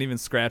 I haven't even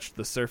scratched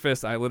the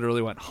surface. I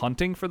literally went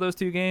hunting for those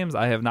 2 games.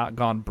 I have not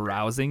gone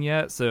browsing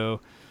yet, so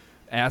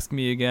ask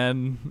me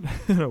again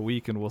in a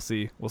week and we'll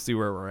see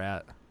where we're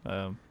at.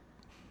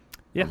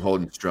 Yeah. I'm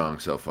holding strong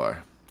so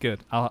far. Good.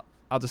 I'll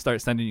just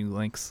start sending you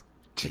links.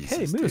 Jesus, Hey,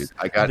 Moose,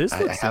 dude. this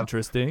looks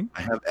interesting.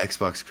 I have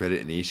Xbox credit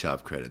and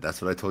eShop credit.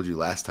 That's what I told you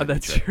last time.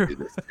 That's you tried true. to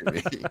do this to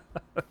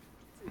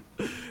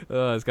me.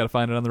 It's got to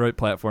find it on the right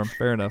platform.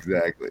 Fair enough.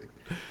 Exactly.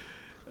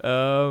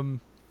 All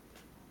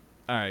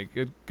right,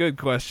 good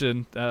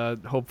question.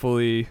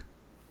 Hopefully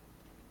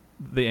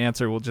the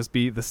answer will just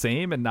be the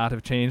same and not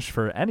have changed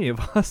for any of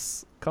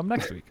us come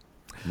next week.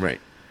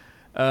 Right.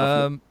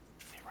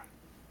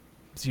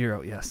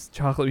 0, yes.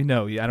 Chocolate, we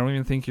know. I don't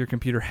even think your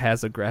computer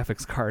has a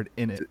graphics card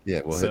in it.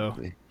 Yeah, well, so.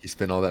 you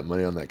spend all that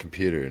money on that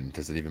computer, and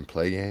does it even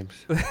play games?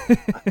 I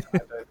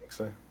don't think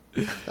so.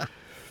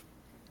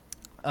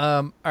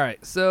 All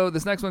right, so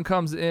this next one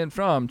comes in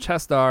from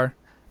Chestar.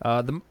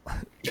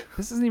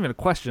 This isn't even a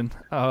question.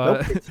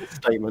 Nope, it's a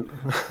statement.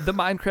 The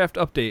Minecraft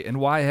update, and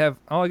why have...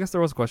 Oh, I guess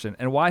there was a question.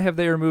 And why have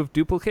they removed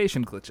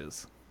duplication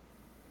glitches?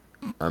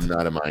 I'm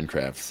not a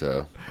Minecraft,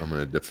 so I'm going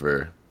to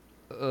defer.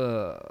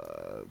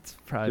 It's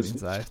probably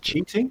means I...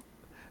 Cheating?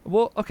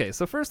 Well, okay,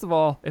 so first of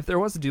all, if there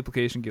was a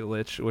duplication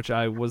glitch, which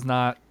I was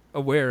not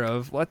aware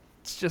of,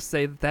 let's just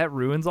say that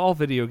ruins all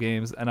video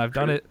games, and I've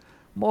done it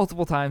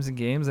multiple times in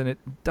games, and it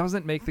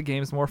doesn't make the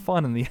games more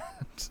fun in the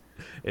end.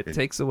 It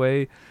takes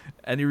away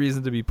any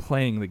reason to be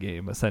playing the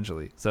game,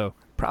 essentially. So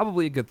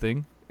probably a good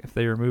thing if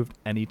they removed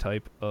any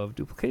type of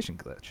duplication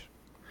glitch.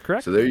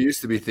 Correct? So there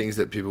used to be things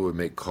that people would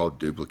make called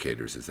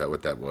duplicators. Is that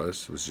what that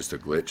was? It was just a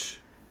glitch?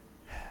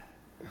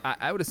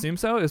 I would assume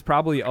so. It's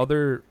probably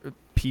other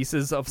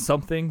pieces of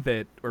something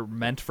that are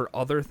meant for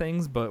other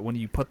things, but when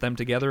you put them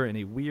together in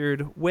a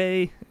weird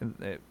way,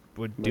 it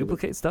would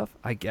duplicate stuff,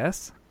 I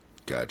guess.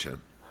 Gotcha.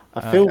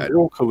 I feel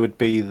Walker would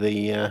be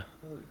the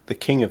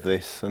king of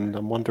this, and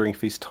I'm wondering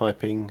if he's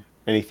typing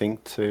anything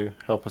to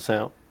help us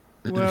out.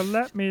 Well,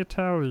 let me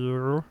tell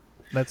you.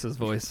 That's his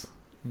voice,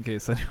 in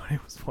case anybody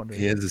was wondering.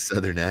 He has a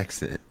southern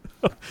accent.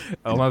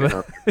 Oh, my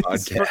bad.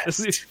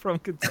 Podcast. He's from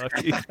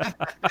Kentucky.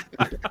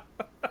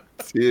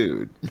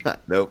 Dude.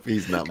 Nope,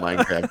 he's not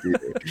Minecraft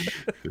either.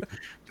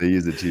 They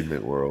use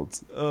achievement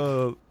worlds.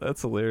 Oh,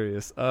 that's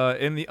hilarious.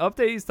 In the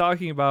update he's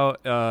talking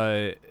about,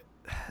 they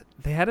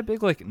had a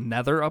big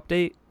Nether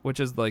update, which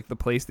is the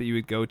place that you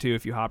would go to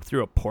if you hopped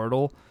through a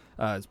portal.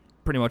 It's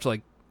pretty much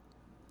like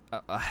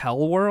a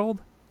hell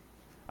world,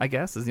 I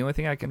guess, is the only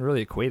thing I can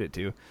really equate it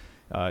to.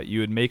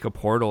 You would make a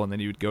portal and then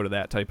you would go to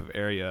that type of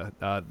area.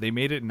 They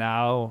made it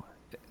now,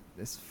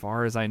 as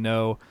far as I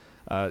know,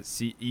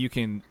 so you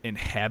can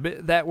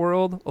inhabit that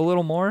world a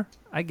little more,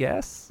 I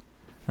guess.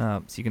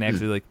 So you can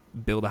actually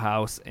build a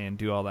house and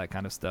do all that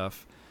kind of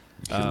stuff.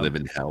 You can live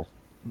in hell.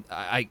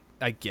 I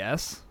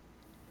guess.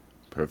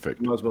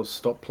 Perfect. You might as well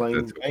stop playing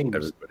That's what games.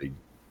 everybody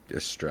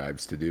just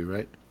strives to do,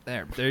 right?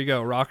 There you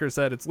go. Rocker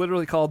said it's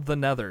literally called the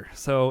Nether.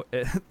 So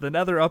the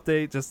Nether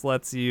update just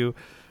lets you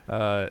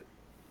Play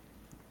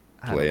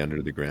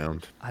under the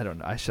ground. I don't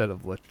know. I should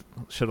have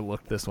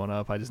looked this one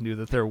up. I just knew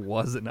that there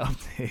was an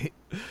update.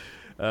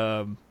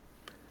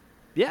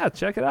 Yeah,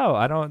 check it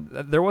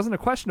out. There wasn't a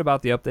question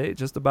about the update,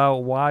 just about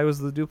why was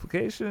the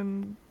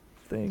duplication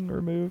thing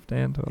removed.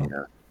 And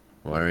Yeah.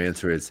 Well, our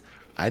answer is,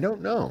 I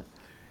don't know.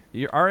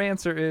 our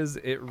answer is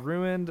it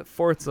ruined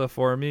Forza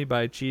for me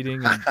by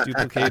cheating and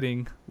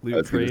duplicating I loot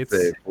was going to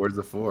crates. say,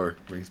 Forza 4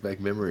 brings back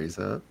memories,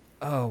 huh?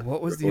 Oh,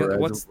 what was Horizon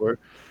what's 4?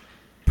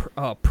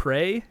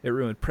 Prey? It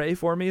ruined Prey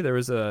for me. There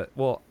was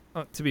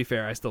to be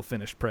fair, I still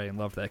finished Prey and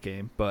loved that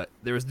game, but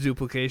there was a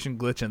duplication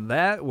glitch in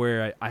that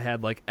where I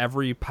had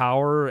every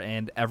power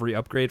and every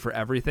upgrade for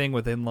everything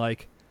within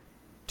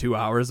 2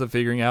 hours of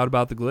figuring out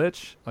about the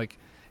glitch.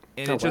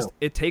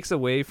 It takes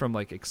away from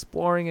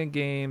exploring in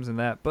games and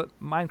that, but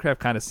Minecraft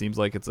kind of seems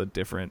like it's a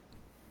different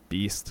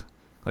beast.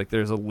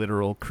 There's a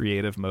literal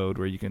creative mode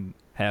where you can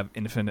have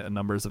infinite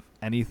numbers of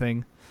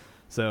anything.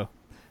 So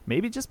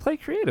maybe just play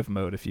creative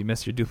mode if you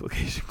miss your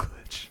duplication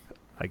glitch,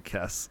 I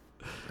guess.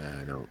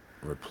 I don't.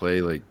 Or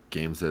play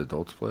games that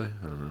adults play.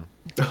 I don't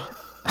know.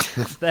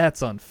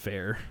 That's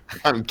unfair.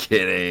 I'm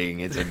kidding.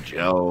 It's a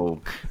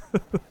joke.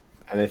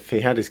 And if he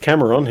had his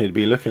camera on, he'd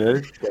be looking at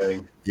it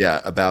going,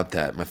 Yeah, about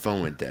that. My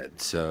phone went dead,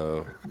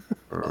 so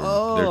there's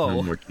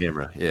no more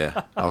camera.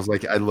 Yeah, I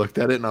looked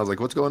at it and I was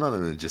like, "What's going on?"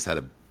 And it just had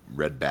a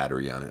red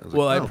battery on it. I was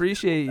Well, like, I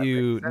appreciate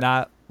you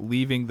not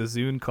leaving the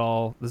Zoom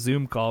call,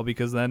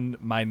 because then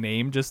my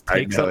name just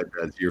takes I know up it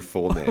does. Your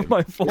full name.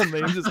 my full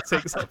name just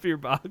takes up your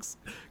box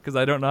because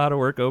I don't know how to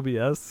work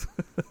OBS.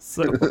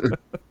 So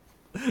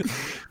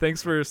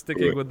thanks for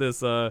sticking with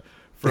this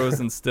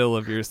frozen still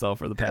of yourself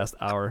for the past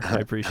hour. I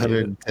appreciate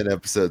it. 110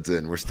 episodes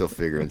in, we're still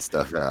figuring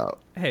stuff out.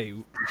 Hey,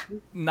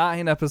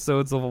 9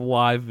 episodes of a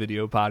live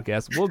video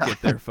podcast. We'll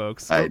get there,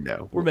 folks. I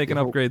know. We're making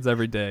upgrades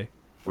every day.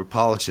 We're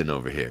polishing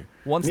over here.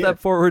 One step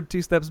forward,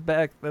 2 steps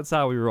back. That's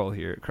how we roll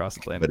here at Cross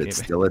Atlantic But Gaming.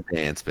 it's still a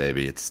dance,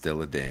 baby. It's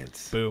still a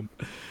dance. Boom.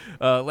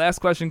 Last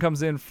question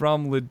comes in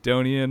from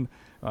Lidonian.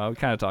 We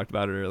kind of talked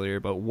about it earlier,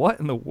 but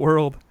what in the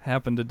world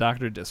happened to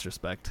Dr.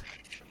 Disrespect?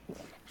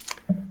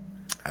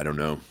 I don't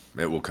know.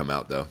 It will come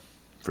out, though,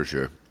 for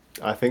sure.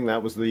 I think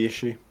that was the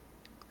issue.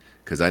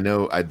 Because I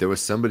know there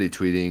was somebody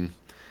tweeting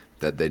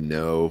that they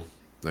know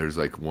there's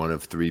like one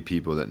of 3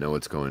 people that know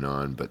what's going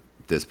on, but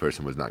this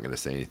person was not going to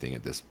say anything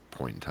at this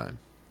point in time.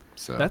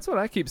 So That's what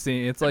I keep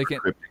seeing. It's like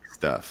cryptic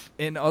stuff.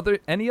 in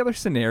any other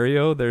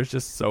scenario, there's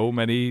just so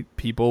many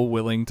people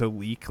willing to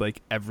leak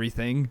like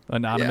everything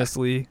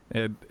anonymously,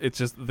 and it's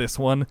just this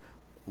one.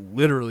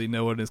 Literally,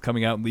 no one is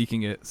coming out and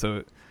leaking it.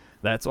 So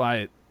that's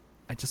why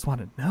I just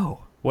want to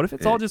know. What if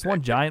it's all just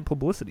one giant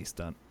publicity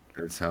stunt?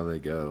 That's how they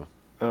go.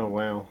 Oh,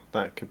 wow.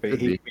 That could be.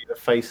 Could He'd be the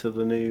face of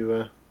the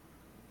new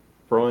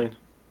Brian.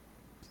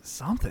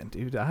 Something,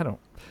 dude. I don't.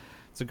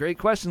 It's a great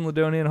question,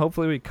 Ladonian.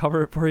 Hopefully, we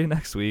cover it for you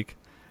next week.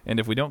 And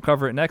if we don't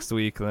cover it next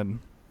week, then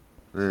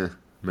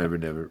Maybe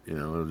never.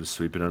 We'll just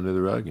sweep it under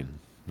the rug and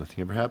nothing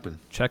ever happened.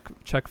 check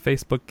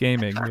Facebook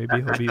Gaming.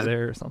 Maybe he'll be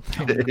there or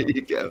something. There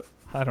you go.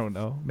 I don't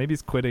know. Maybe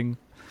he's quitting.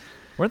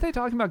 Weren't they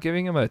talking about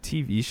giving him a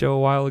TV show a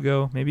while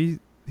ago? Maybe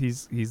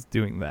he's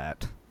doing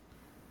that.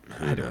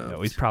 I don't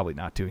know. He's probably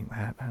not doing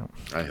that.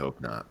 I hope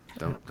not.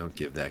 Don't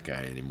give that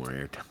guy any more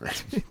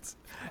airtime.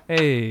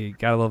 Hey,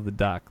 gotta love the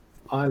doc.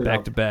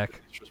 Back to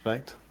back.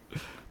 Disrespect.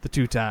 The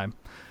 2-time.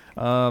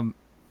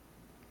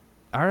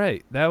 All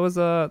right,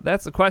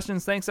 that's the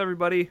questions. Thanks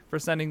everybody for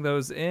sending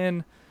those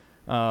in.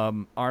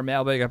 Our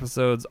mailbag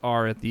episodes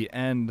are at the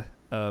end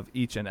of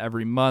each and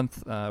every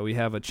month. We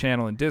have a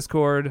channel in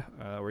Discord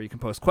where you can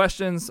post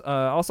questions.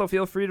 Also,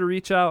 feel free to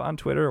reach out on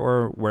Twitter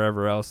or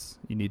wherever else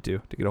you need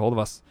to get a hold of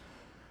us,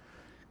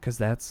 because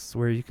that's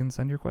where you can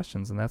send your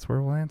questions and that's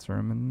where we'll answer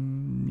them.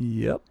 And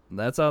yep,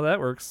 that's how that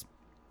works.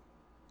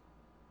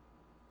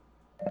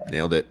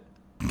 Nailed it.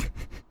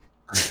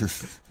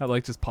 I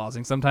like just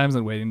pausing sometimes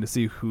and waiting to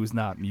see who's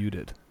not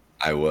muted.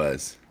 I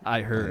was.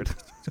 I heard.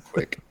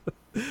 Quick.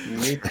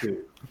 Me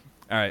too.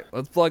 All right,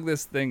 let's plug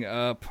this thing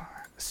up.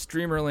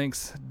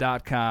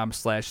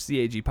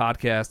 Streamerlinks.com/CAG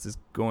podcast is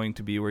going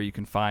to be where you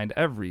can find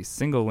every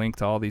single link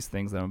to all these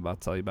things that I'm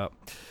about to tell you about.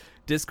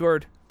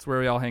 Discord, it's where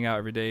we all hang out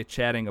every day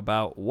chatting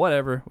about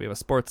whatever. We have a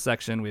sports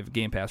section. We have a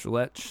Game Pass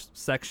Roulette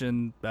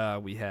section.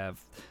 We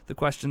have the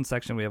question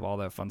section. We have all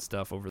that fun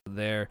stuff over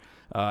there.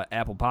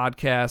 Apple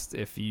Podcast,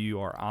 if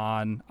you are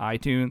on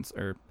iTunes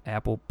or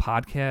Apple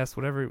Podcasts,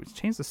 whatever.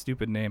 Change the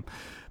stupid name.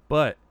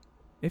 But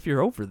if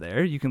you're over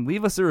there, you can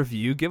leave us a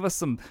review, give us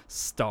some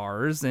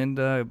stars, and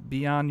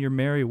be on your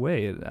merry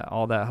way.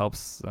 All that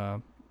helps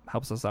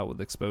us out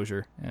with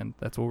exposure, and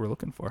that's what we're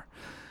looking for.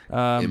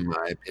 In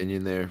my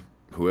opinion,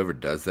 whoever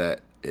does that,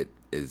 it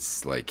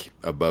is like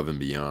above and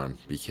beyond,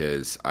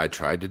 because I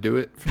tried to do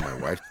it from my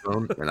wife's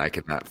phone and I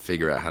could not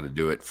figure out how to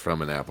do it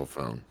from an Apple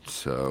phone.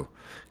 So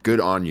good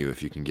on you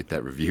if you can get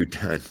that review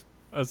done.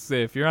 Let's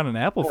say if you're on an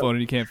Apple phone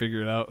and you can't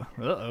figure it out,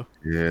 uh-oh.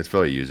 Yeah, it's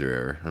probably user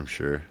error, I'm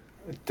sure.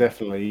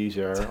 Definitely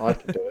easier. I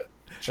can do it.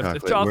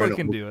 Chocolate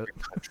can do it.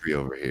 Country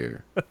over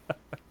here.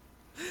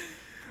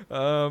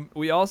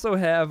 We also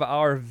have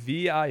our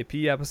VIP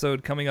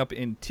episode coming up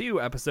in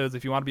 2 episodes.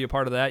 If you want to be a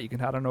part of that, you can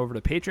head on over to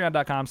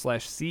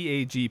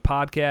patreon.com/CAG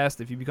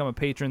podcast. If you become a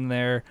patron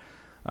there,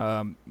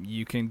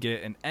 you can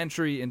get an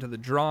entry into the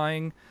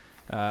drawing.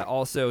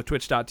 Also,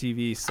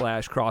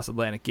 twitch.tv/Cross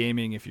Atlantic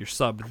Gaming. If you're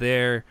subbed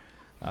there,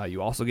 you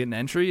also get an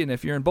entry. And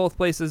if you're in both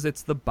places,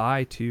 it's the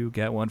buy 2,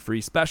 get 1 free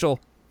special.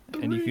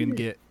 And you can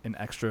get an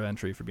extra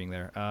entry for being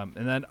there. And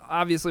then,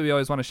 obviously, we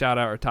always want to shout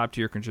out our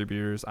top-tier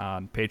contributors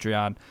on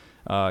Patreon.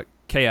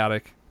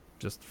 Chaotic,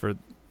 just for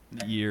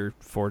the year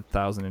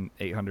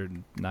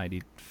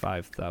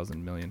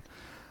 4,895,000 million.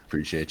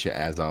 Appreciate you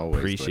as always.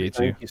 Appreciate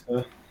Thank you. you,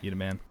 sir. You the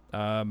man.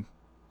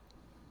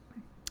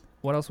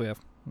 What else we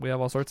have? We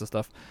have all sorts of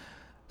stuff.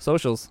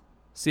 Socials,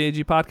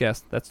 CAG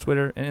Podcast. That's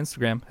Twitter and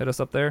Instagram. Hit us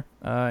up there.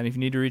 And if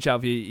you need to reach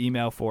out via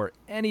email for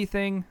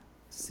anything,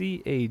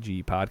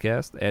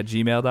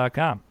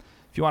 CAGpodcast@gmail.com.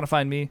 If you want to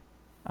find me,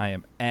 I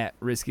am at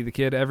Risky the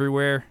Kid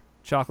everywhere.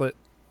 Chocolate.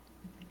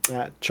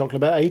 Chocolate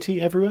about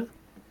 80 everywhere.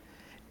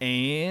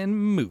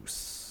 And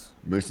Moose.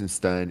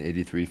 Mersenstein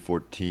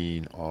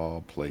 8314,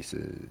 all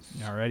places.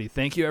 Alrighty.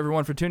 Thank you,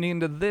 everyone, for tuning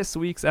into this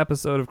week's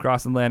episode of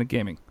Cross Atlantic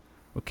Gaming.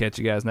 We'll catch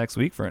you guys next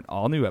week for an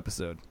all-new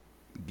episode.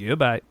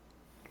 Goodbye.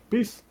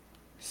 Peace.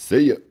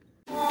 See ya.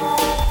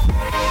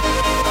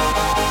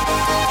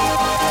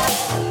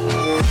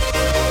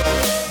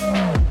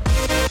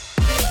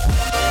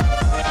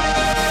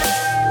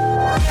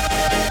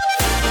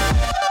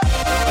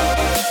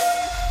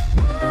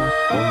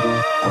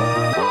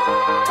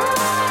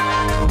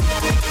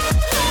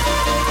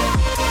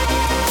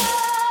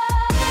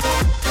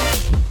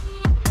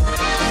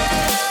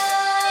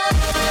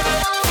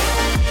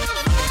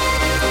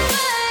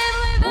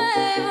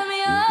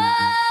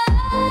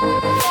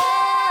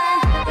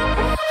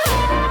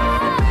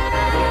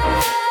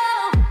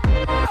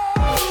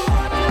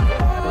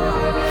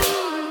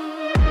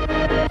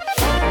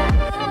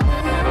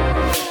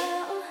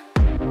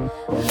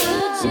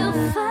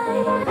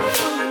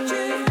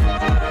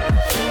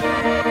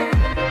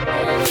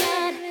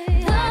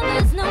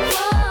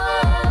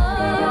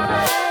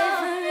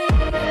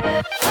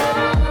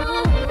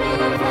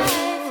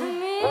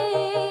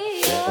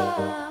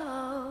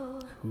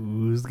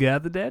 Who's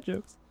got the dad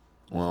jokes?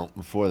 Well,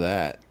 before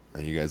that,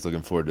 are you guys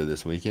looking forward to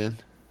this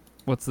weekend?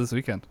 What's this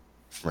weekend?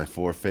 My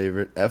 4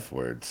 favorite F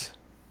words: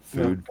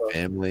 food, Yeah.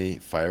 family,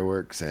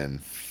 fireworks, and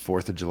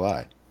 4th of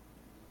July.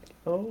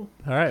 Oh,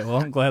 All right. Well,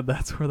 I'm glad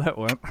that's where that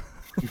went.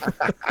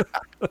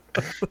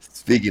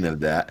 Speaking of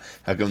that,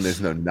 how come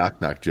there's no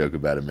knock knock joke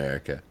about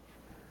America?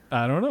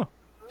 I don't know.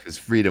 Because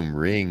freedom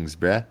rings,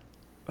 bruh.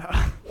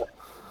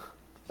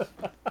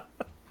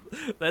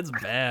 That's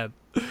bad.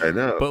 I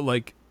know. But,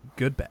 like,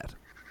 good bad.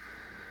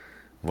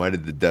 Why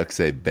did the duck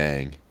say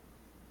bang?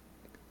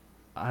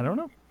 I don't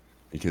know.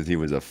 Because he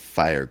was a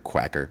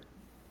firequacker.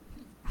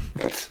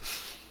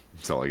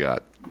 That's all I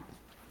got.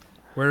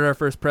 Where did our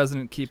first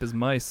president keep his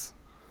mice?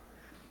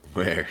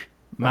 Where?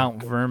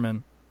 Mount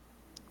Vermin.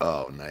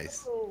 Oh,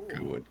 nice.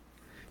 Good one.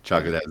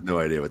 Chocolate has no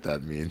idea what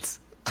that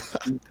means.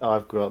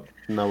 I've got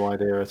no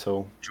idea at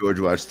all. George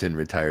Washington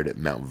retired at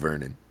Mount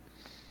Vernon.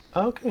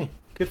 Okay,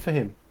 good for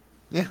him.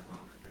 Yeah.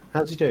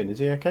 How's he doing? Is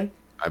he okay?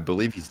 I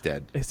believe he's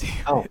dead. Is he?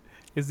 Oh.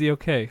 Is he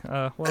okay?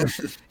 Well,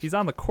 he's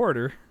on the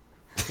quarter.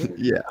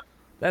 Yeah.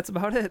 That's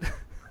about it.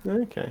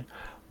 Okay.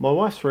 My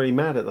wife's really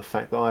mad at the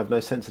fact that I have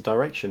no sense of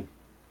direction.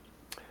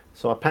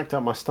 So I packed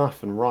up my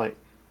stuff and right.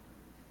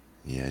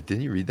 Yeah.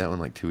 Didn't you read that one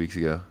like 2 weeks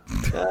ago?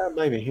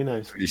 Maybe, who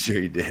knows? Pretty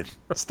sure you did.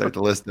 Start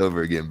the list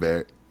over again,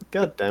 Barrett.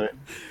 God damn it.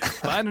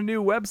 Find a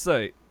new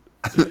website.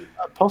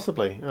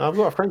 Possibly. I've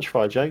got a French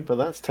fry joke, but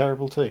that's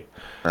terrible too.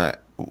 All right.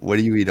 What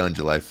do you eat on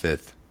July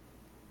 5th?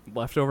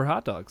 Leftover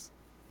hot dogs.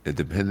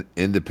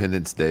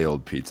 Independence Day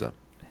old pizza.